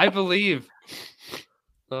 I believe.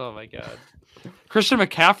 Oh my God. Christian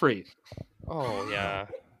McCaffrey. Oh yeah.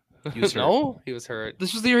 He was hurt. He was hurt.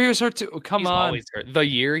 This was the year he was hurt too. Come he's on. Always hurt. The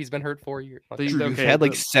year he's been hurt 4 years. Okay. You've had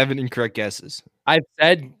like 7 incorrect guesses. I've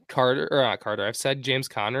said Carter or not Carter. I've said James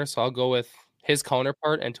Conner, so I'll go with his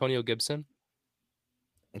counterpart, Antonio Gibson.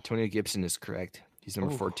 Antonio Gibson is correct. He's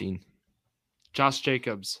number 14. Josh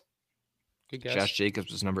Jacobs. Good guess. Josh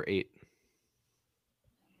Jacobs was number 8.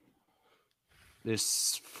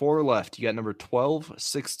 There's 4 left. You got number 12,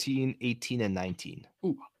 16, 18, and 19.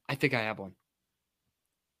 Ooh, I think I have one.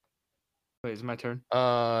 Wait, is it my turn?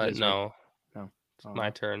 No. It's my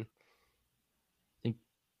turn. I think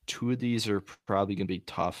 2 of these are probably going to be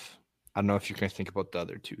tough. I don't know if you're going to think about the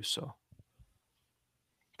other 2, so.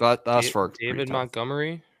 But that's for David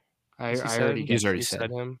Montgomery. He's already said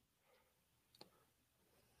him.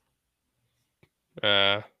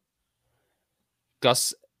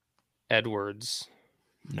 Gus Edwards.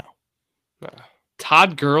 No.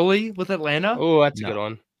 Todd Gurley with Atlanta? Oh, that's a good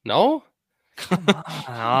one. No? Come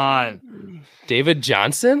on. David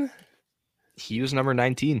Johnson? He was number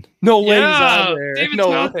 19. No way he's on there. David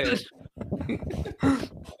Johnson.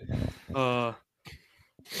 Now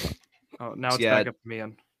it's back up to me.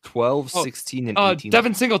 12, 16, and 18.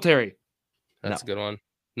 Devin Singletary. That's a good one.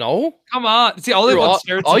 No? Come on. See,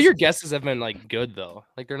 all your guesses have been like good though.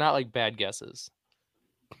 Like they're not like bad guesses.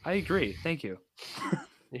 I agree. Thank you.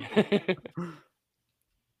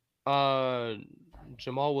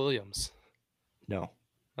 Jamal Williams. No.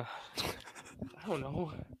 I don't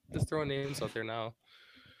know. Just throwing names out there now.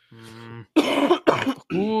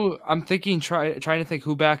 Who I'm thinking trying to think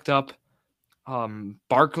who backed up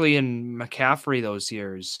Barkley and McCaffrey those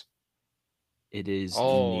years. It is.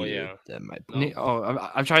 Yeah. That might be.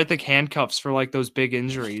 I'm trying to think handcuffs for like those big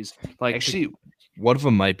injuries. Like actually, one of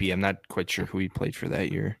them might be. I'm not quite sure who he played for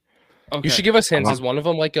that year. Okay. You should give us hints. Is one of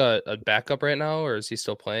them like a backup right now, or is he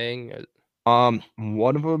still playing? One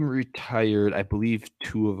of them retired. I believe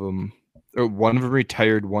 2 of them, or one of them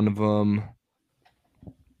retired. One of them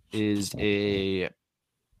is a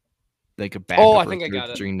backup. I think I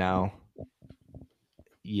got it. String now.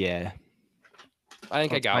 Yeah. I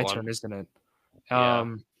think I got my one. turn, isn't it?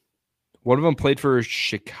 One of them played for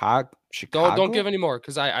Chicago. Don't give any more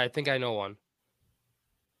because I think I know one.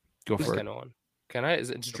 Go for it. I know one. Can I? Is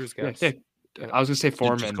it Drew's guess? Yeah. I was gonna say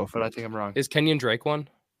Foreman, but I think I'm wrong. Is Kenyon Drake one?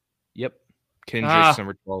 Yep. Kenyon Drake's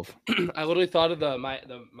number 12. I literally thought of the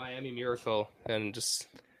Miami Miracle and just.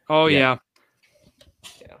 Oh yeah.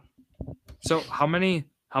 So how many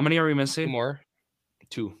are we missing? 2 more.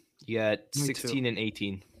 2. You got 16 and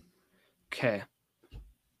 18. Okay.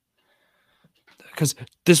 Because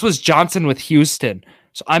this was Johnson with Houston,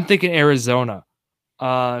 so I'm thinking Arizona.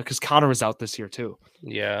 Because Connor was out this year too.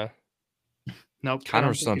 Yeah. No, Connor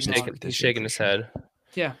was he's shaking his head.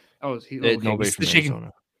 Yeah. Oh, nobody from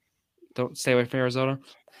Arizona. Don't stay away from Arizona.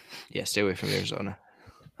 Yeah, stay away from Arizona.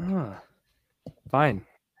 Fine.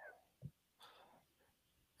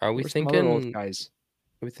 Are we thinking old guys?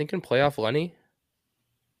 Are we thinking playoff Lenny?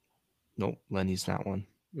 Nope, Lenny's not one.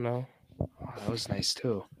 No. Oh, that was nice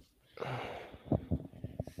too.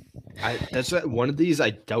 That's one of these I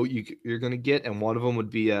doubt you're gonna get, and one of them would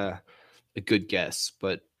be a good guess.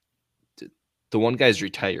 But the one guy's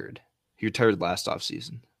retired. He retired last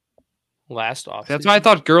offseason. That's why I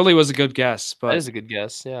thought Gurley was a good guess. But that is a good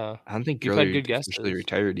guess. Yeah, I don't think Gurley officially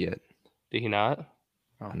retired yet. Did he not?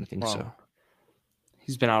 I don't think so.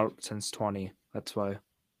 He's been out since 20. That's why.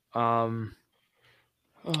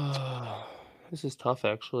 This is tough,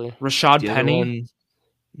 actually. Rashad Penny.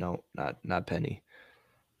 No, not Penny.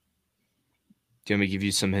 Do you want me to give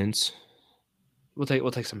you some hints? We'll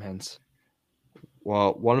take some hints.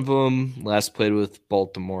 Well, one of them last played with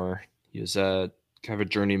Baltimore. He was kind of a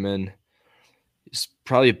journeyman. He's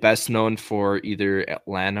probably best known for either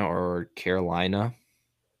Atlanta or Carolina.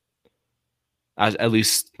 At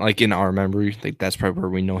least, like in our memory, like that's probably where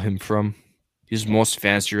we know him from. He's most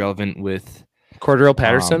fantasy relevant with Cordero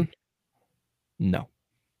Patterson. No,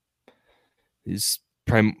 he's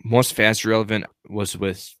probably most fantasy relevant was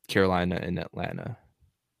with Carolina and Atlanta.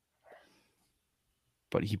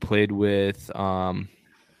 But he played with it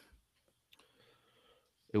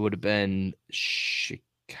would have been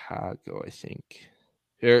Chicago, I think.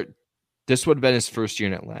 This would have been his first year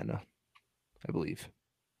in Atlanta, I believe.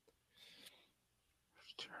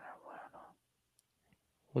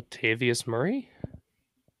 Latavius Murray?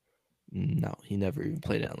 No, he never even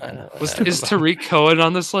played in Atlanta. Is Tariq Cohen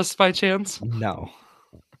on this list by chance? No.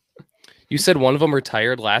 You said one of them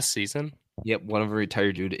retired last season? Yep, one of them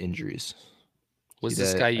retired due to injuries. Was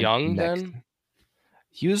this guy young then?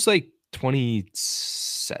 He was like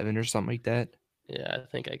 27 or something like that. Yeah, I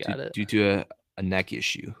think I got it. Due to a neck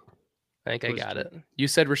issue. I think I got it. You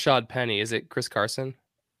said Rashad Penny. Is it Chris Carson?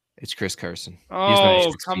 It's Chris Carson.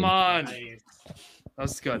 Oh, come on. That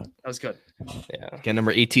was good. Yeah. Got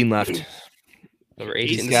number 18 left. Number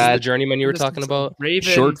 18. This is the journeyman you were talking about?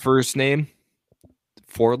 Raven. Short first name.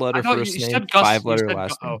 4-letter first name. 5-letter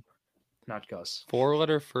last name. Oh, not Gus.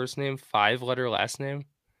 4-letter first name, 5-letter last name?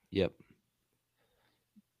 Yep.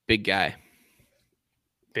 Big guy.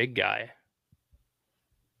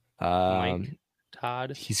 Mike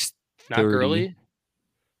Todd. He's 30. Not Gurley.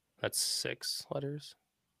 That's 6 letters.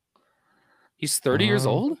 He's 30 years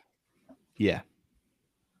old? Yeah.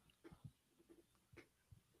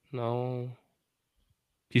 No.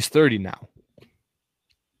 He's 30 now.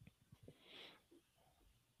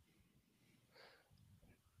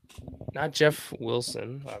 Not Jeff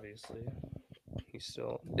Wilson, obviously. He's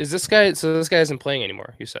still. Is this guy? So this guy isn't playing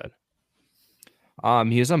anymore. You said.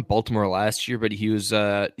 He was on Baltimore last year, but he was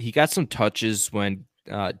he got some touches when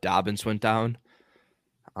Dobbins went down.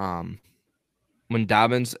 When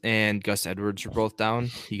Dobbins and Gus Edwards were both down,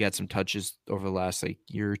 he got some touches over the last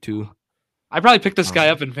year or two. I probably picked this guy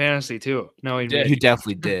up in fantasy too. No, you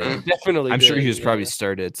definitely did. Definitely. I'm sure he was probably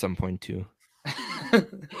started at some point too.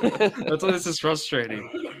 That's why this is frustrating.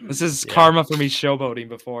 This is karma for me showboating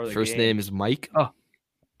before the First game. name is Mike. Oh.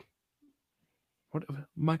 What?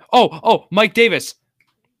 Mike? Oh, Mike Davis.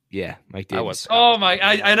 Yeah, Mike Davis.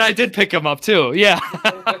 I did pick him up too. Yeah.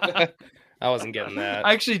 I wasn't getting that.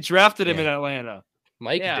 I actually drafted him in Atlanta.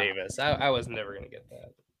 Mike Davis. I was never gonna get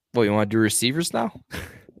that. Well, you want to do receivers now?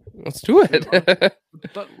 Let's do it.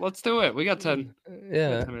 Let's do it. We got 10.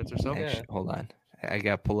 Yeah, 10 minutes or so. Actually, hold on. I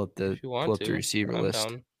got to pull up the receiver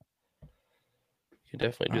list. You can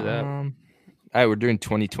definitely do that. All right, we're doing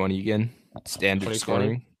 2020 again. Standard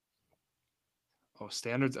scoring. Oh,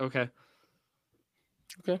 standards. Okay.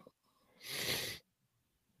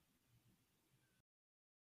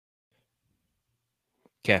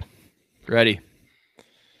 Okay. Ready.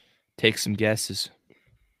 Take some guesses.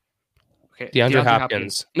 Okay. DeAndre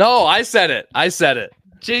Hopkins. No, I said it.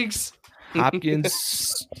 Jinx.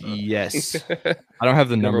 Hopkins. Yes. I don't have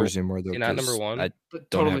the numbers anymore though. You're not number 1. I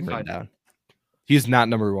don't have it down. He's not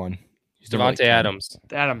number 1. He's Devontae Adams.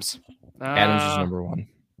 Adams is number 1.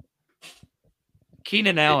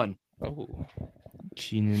 Keenan Allen. Oh.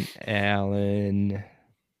 Keenan Allen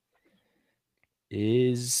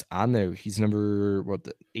is on there. He's number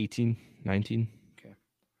 18, 19. Okay.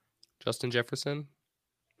 Justin Jefferson.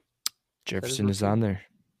 Jefferson is on there.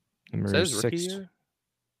 Number 6.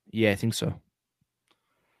 Yeah, I think so.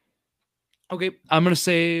 Okay, I'm gonna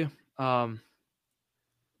say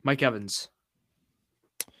Mike Evans.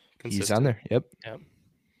 He's on there. Yep.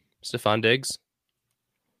 Stephon Diggs.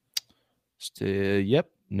 Yep.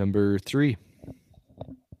 Number 3.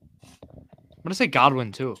 I'm gonna say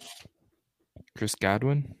Godwin too. Chris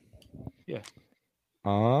Godwin. Yeah.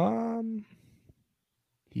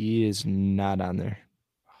 He is not on there.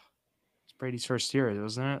 It's Brady's first year,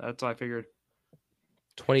 wasn't it? That's what I figured.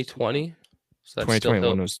 2020. So that's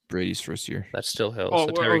 2021 was Brady's first year. That's still Hill.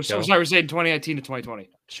 So sorry, we're saying 2019 to 2020.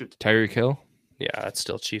 Shoot. Tyreek Hill. Yeah, that's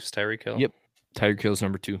still Chiefs. Tyreek Hill. Yep. Tyreek Hill's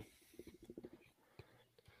number 2.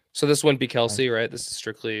 So this wouldn't be Kelsey, right? This is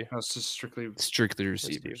strictly. No, it's just strictly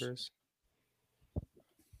receivers.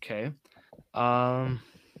 Okay. I'm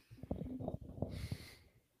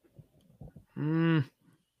gonna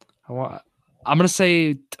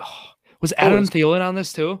say. Was Adam Thielen on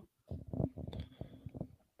this too?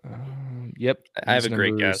 Yep. I have a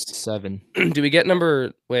great guess. 7. Do we get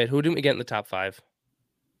number? Wait, who do we get in the top 5?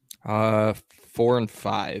 4 and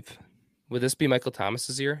 5. Would this be Michael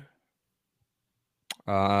Thomas's year?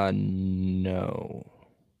 No.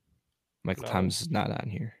 Michael Thomas is not on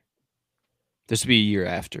here. This would be a year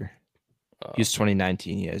after. He's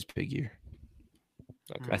 2019. He has a big year.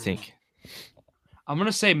 Okay. I think. I'm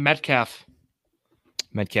gonna say Metcalf.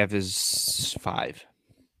 Metcalf is 5.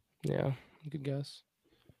 Yeah, good guess.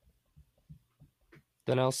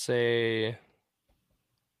 Then I'll say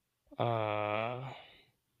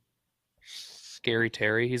Scary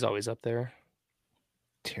Terry. He's always up there.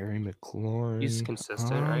 Terry McLaurin. He's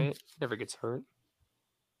consistent, right? Never gets hurt.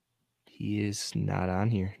 He is not on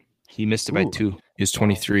here. He missed it by 2. He's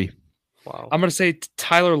 23. Wow. I'm going to say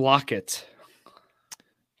Tyler Lockett.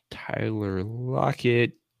 Tyler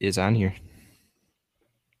Lockett is on here.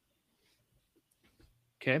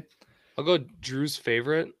 Okay. I'll go Drew's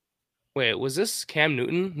favorite. Wait, was this Cam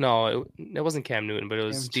Newton? No, it wasn't Cam Newton, but it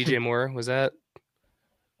was DJ Moore. Was that?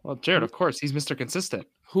 Well, Jared, of course, he's Mr. Consistent.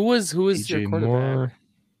 Who was your quarterback? Moore.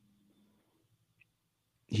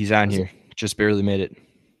 He's on here. Just barely made it.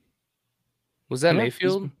 Was that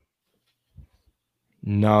Mayfield?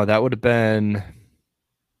 No, that would have been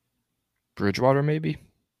Bridgewater, maybe.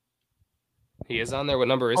 He is on there. What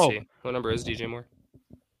number is he? What number is DJ Moore?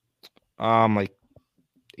 Like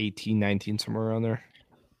 18, 19, somewhere around there.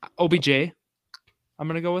 OBJ, I'm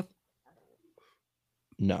gonna go with.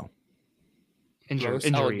 No.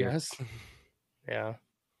 Injury. Yes. Yeah.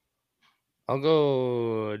 I'll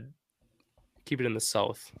go. Keep it in the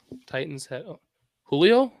South. Titans head.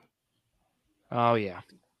 Julio. Oh yeah.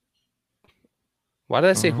 Why did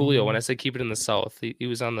I say Julio when I said keep it in the South? He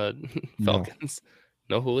was on the Falcons.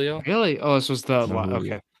 No Julio? Really? Oh, this was the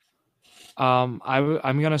okay. I'm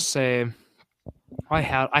gonna say I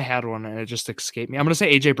had one and it just escaped me. I'm gonna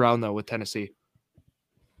say AJ Brown though with Tennessee.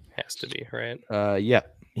 Has to be, right? Yeah,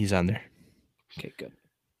 he's on there. Okay, good.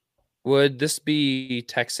 Would this be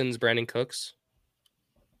Texans Brandon Cooks?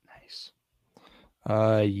 Nice.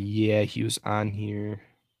 Yeah, he was on here.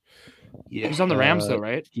 Yeah, he was on the Rams though,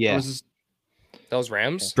 right? Yeah. That was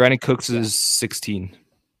Rams? Okay. Brandon Cooks is 16.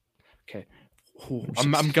 Okay.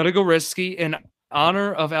 I'm gonna go risky. In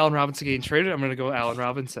honor of Allen Robinson getting traded, I'm gonna go Allen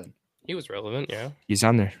Robinson. He was relevant, yeah. He's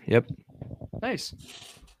on there. Yep. Nice.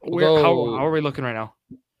 How are we looking right now?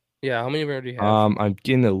 Yeah, how many do you have? I'm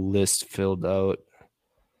getting the list filled out.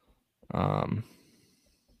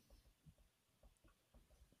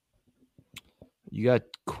 You got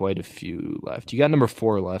quite a few left. You got number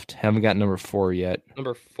 4 left. Haven't got number 4 yet.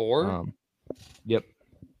 Number 4? Yep.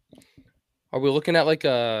 Are we looking at like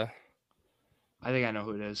a? I think I know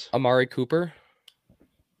who it is. Amari Cooper.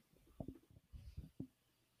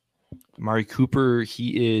 Amari Cooper,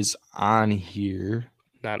 he is on here.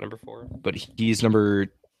 Not number 4, but he's number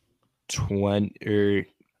 20 or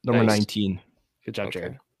number 19. Good job,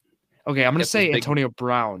 Jared. Okay, I'm gonna say Antonio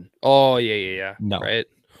Brown. Oh yeah. No, right.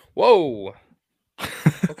 Whoa.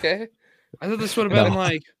 Okay. I thought this would have been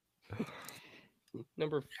like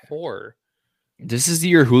number 4. This is the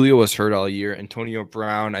year Julio was hurt all year. Antonio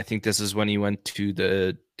Brown, I think this is when he went to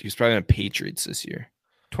he was probably on Patriots this year,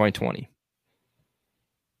 2020.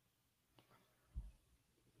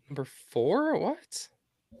 Number 4? What?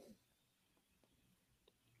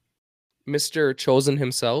 Mr. Chosen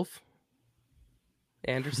himself?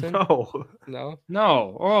 Anderson? No.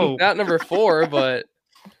 Oh, not number 4, but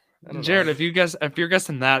Jared, if you're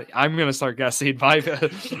guessing that, I'm gonna start guessing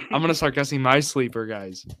my sleeper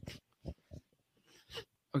guys.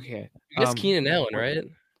 Okay. You guess Keenan Allen, right?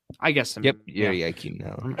 I guess him. Yep. Yeah, Keenan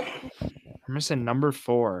Allen. I'm missing number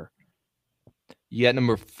 4. You got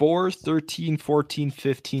number 4, 13, 14,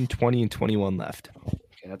 15, 20, and 21 left.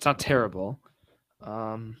 Okay, that's not terrible.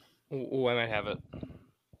 I might have it.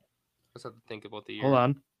 Let's have to think about the year. Hold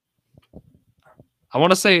on. I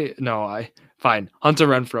want to say no. Fine. Hunter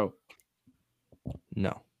Renfrow.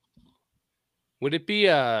 No. Would it be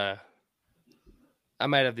I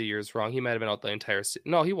might have the years wrong. He might have been out the entire season.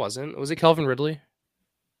 No, he wasn't. Was it Calvin Ridley?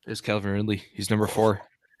 It's Calvin Ridley. He's number 4.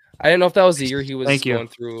 I didn't know if that was the year he was going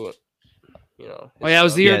through. Oh yeah, it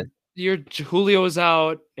was the year Julio was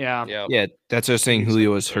out. Yeah. Yeah, that's what I was saying.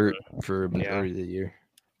 Julio was hurt for a majority of the year.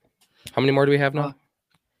 How many more do we have now?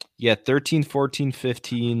 13, 14,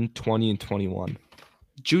 15, 20, and 21.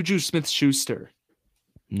 Juju Smith-Schuster.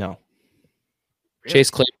 No.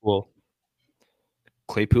 Chase Claypool.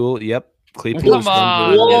 Claypool, yep. Claypool. Come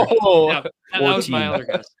on. Whoa. Yeah, that was my other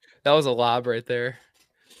guess. That was a lob right there.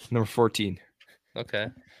 Number 14. Okay.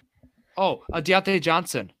 Oh, Deontay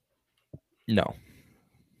Johnson. No.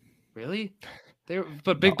 Really?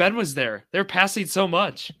 But Big Ben was there. They're passing so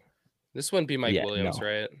much. This wouldn't be Mike Williams,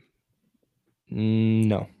 right?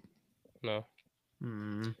 No.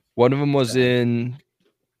 One of them was in.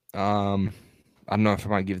 I don't know if I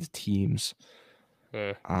might give the teams.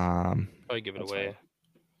 Probably give it away. Fine.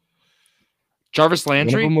 Jarvis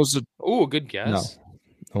Landry. One of them was good guess.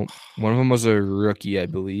 No. One of them was a rookie, I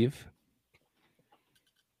believe.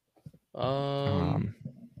 One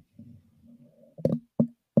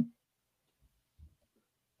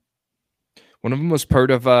of them was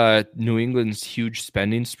part of New England's huge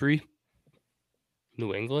spending spree.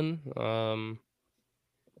 New England?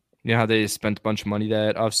 You know how they spent a bunch of money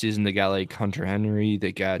that offseason? They got like Hunter Henry.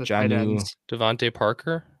 They got Jonnu. Devontae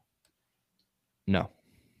Parker? No.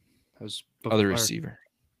 That was other receiver.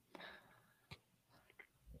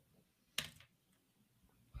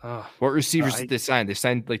 What receivers did they sign? They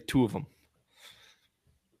signed like 2 of them.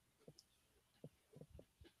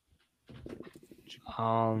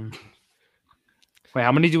 Wait,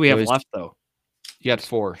 how many do we have left, though? You got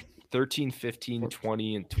 4. 13, 15,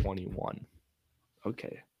 20, and 21.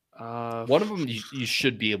 Okay. One of them you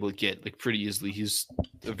should be able to get like pretty easily. He's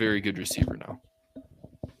a very good receiver now.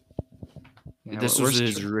 Yeah, this was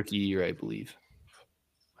his rookie year, I believe.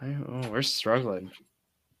 We're struggling.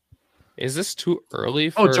 Is this too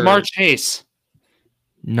early for... Jamar Chase.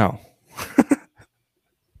 No.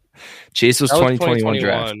 Chase was 2021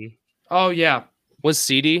 draft. Oh, yeah. Was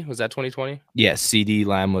CD? Was that 2020? Yeah, CD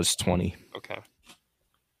Lamb was 20. Okay.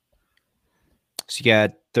 So you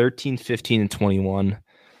got 13, 15, and 21.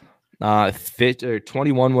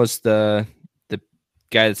 21 was the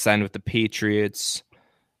guy that signed with the Patriots.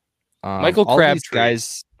 Michael Crabtree.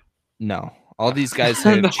 Guys, no. All these guys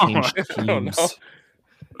have changed teams.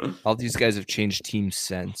 All these guys have changed teams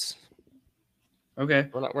since. Okay.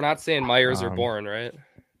 We're not saying Myers or Bourne, right?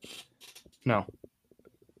 No.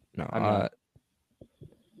 No.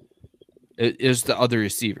 It is the other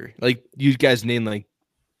receiver. Like, you guys named like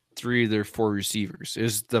 3 of their 4 receivers. It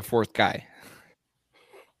was the 4th guy.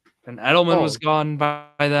 And Edelman was gone by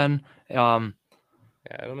then. Yeah,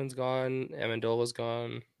 Edelman's gone. Amendola's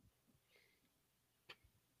gone.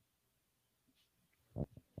 Why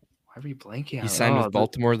are we blanking on? He signed with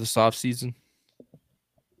Baltimore this offseason.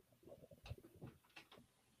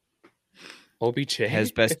 OBJ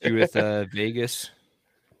has best year with Vegas.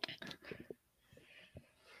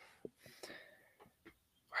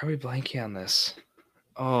 Why are we blanking on this?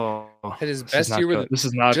 Oh, had his best year with. This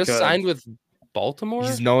is not just good. Signed with Baltimore.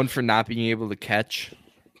 He's known for not being able to catch.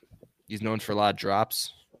 He's known for a lot of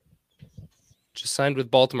drops. Just signed with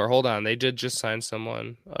Baltimore. Hold on, they did just sign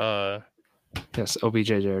someone. Yes, OBJ,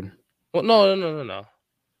 Jared. Well, no.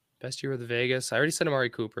 Best year with Vegas. I already said Amari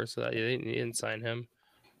Cooper, so that you didn't sign him.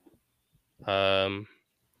 Vegas.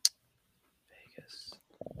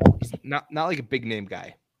 He's not like a big name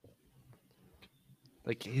guy.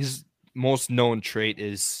 Like, his most known trait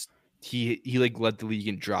is he like led the league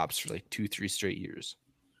in drops for like 2-3 straight years.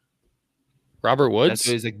 Robert Woods? That's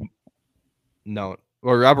what he's like. No.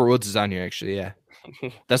 Well, Robert Woods is on here actually, yeah.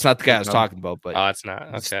 That's not the guy I was talking about, but it's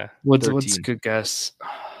not. Okay. Woods a good guess.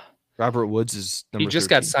 Robert Woods is number 13. He just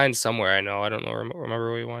got signed somewhere, I know. I don't know. Remember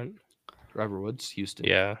where he went? Robert Woods, Houston.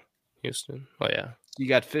 Yeah. Houston. Oh, yeah. You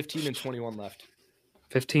got 15 and 21 left.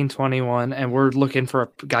 15, 21, and we're looking for a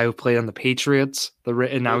guy who played on the Patriots.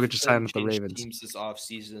 And now we just signed with the Ravens. Teams this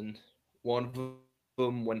offseason. One of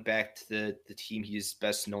them went back to the team he's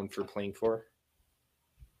best known for playing for.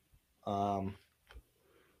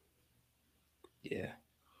 Yeah.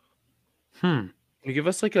 Can you give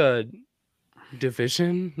us like a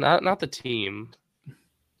division? Not the team.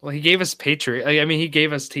 Well, he gave us Patriot. I mean, he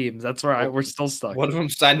gave us teams. That's where we're still stuck. One of them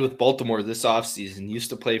signed with Baltimore this offseason. Used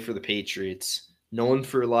to play for the Patriots. Known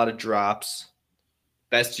for a lot of drops.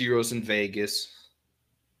 Best Euros in Vegas.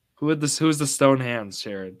 Who's the stone hands,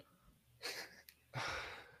 Jared?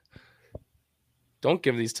 Don't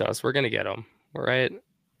give these to us. We're gonna get them. All right.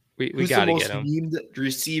 We gotta get him. Who's the most memed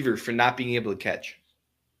receiver for not being able to catch?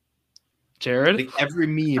 Jared? Like, every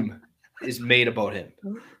meme is made about him.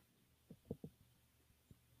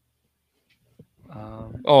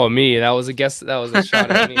 Me. That was a guess. That was a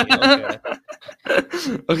shot at me. Okay.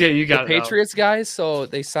 Okay, you got the Patriots guys. So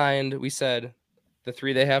they signed. We said the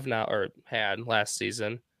 3 they have now or had last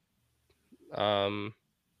season.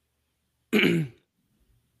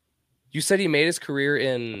 You said he made his career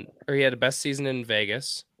or he had the best season in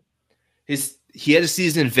Vegas. He had a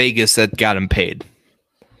season in Vegas that got him paid.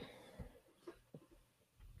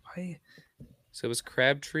 Why? So it was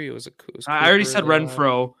Crabtree. It was I already said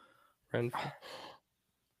Renfro.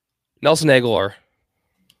 Nelson Aguilar.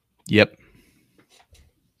 Yep.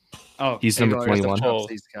 Oh, he's number 21.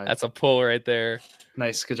 That's a pull right there.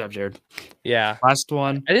 Nice. Good job, Jared. Yeah. Last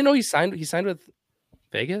one. I didn't know he signed with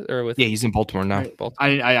Vegas or with. Yeah, he's in Baltimore now. Baltimore.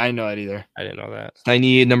 I know that either. I didn't know that. I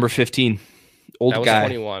need number 15. Old that was guy.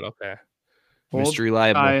 21. Okay. Mr.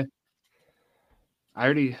 Reliable. I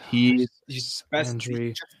already. He's best.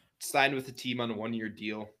 He just signed with the team on a 1-year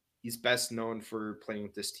deal. He's best known for playing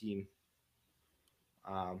with this team.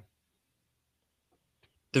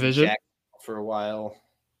 Division Jack for a while.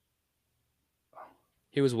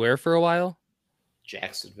 He was where for a while?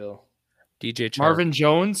 Jacksonville. DJ Chark. Marvin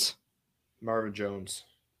Jones. Marvin Jones.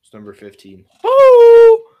 It's number 15.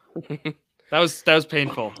 Woo! that was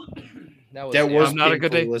painful. That was not a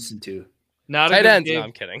good day to listen to. Not a good ends. day. No,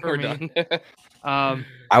 I'm kidding. We're done.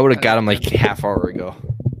 I would have got him like half hour ago.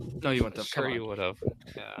 No, you wouldn't have. Sure, you would have.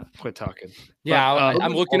 Yeah. Quit talking. Yeah, but,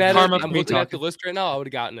 I'm looking at it. I'm looking at the list right now. I would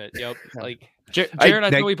have gotten it. Yep. Like Jared, I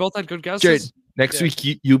know we both had good guesses. Jared, next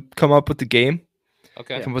week you come up with the game.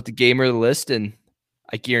 Okay. Come up with the game or the list, and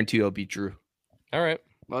I guarantee it'll be Drew. All right.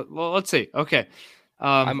 Well, let's see. Okay.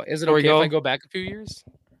 Is it okay if I go back a few years?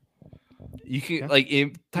 You can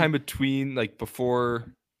in time between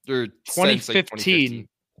before or 2015.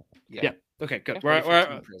 Yeah. Okay, good.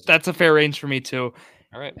 Yeah, that's a fair range for me too.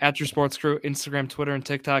 All right. At Your Sports Crew, Instagram, Twitter, and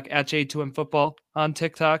TikTok. At J2M Football on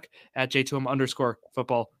TikTok. At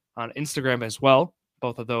J2M_football on Instagram as well.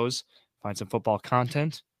 Both of those. Find some football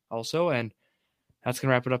content also. And that's going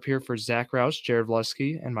to wrap it up here for Zach Roush, Jared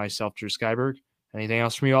Vleski, and myself, Drew Skyberg. Anything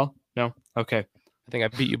else from you all? No? Okay. I think I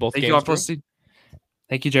beat you both Thank games, you all for listening.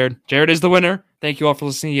 Thank you, Jared. Jared is the winner. Thank you all for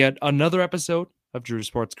listening yet another episode of Drew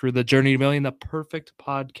Sports Crew, The Journey to Million, the perfect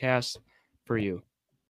podcast for you.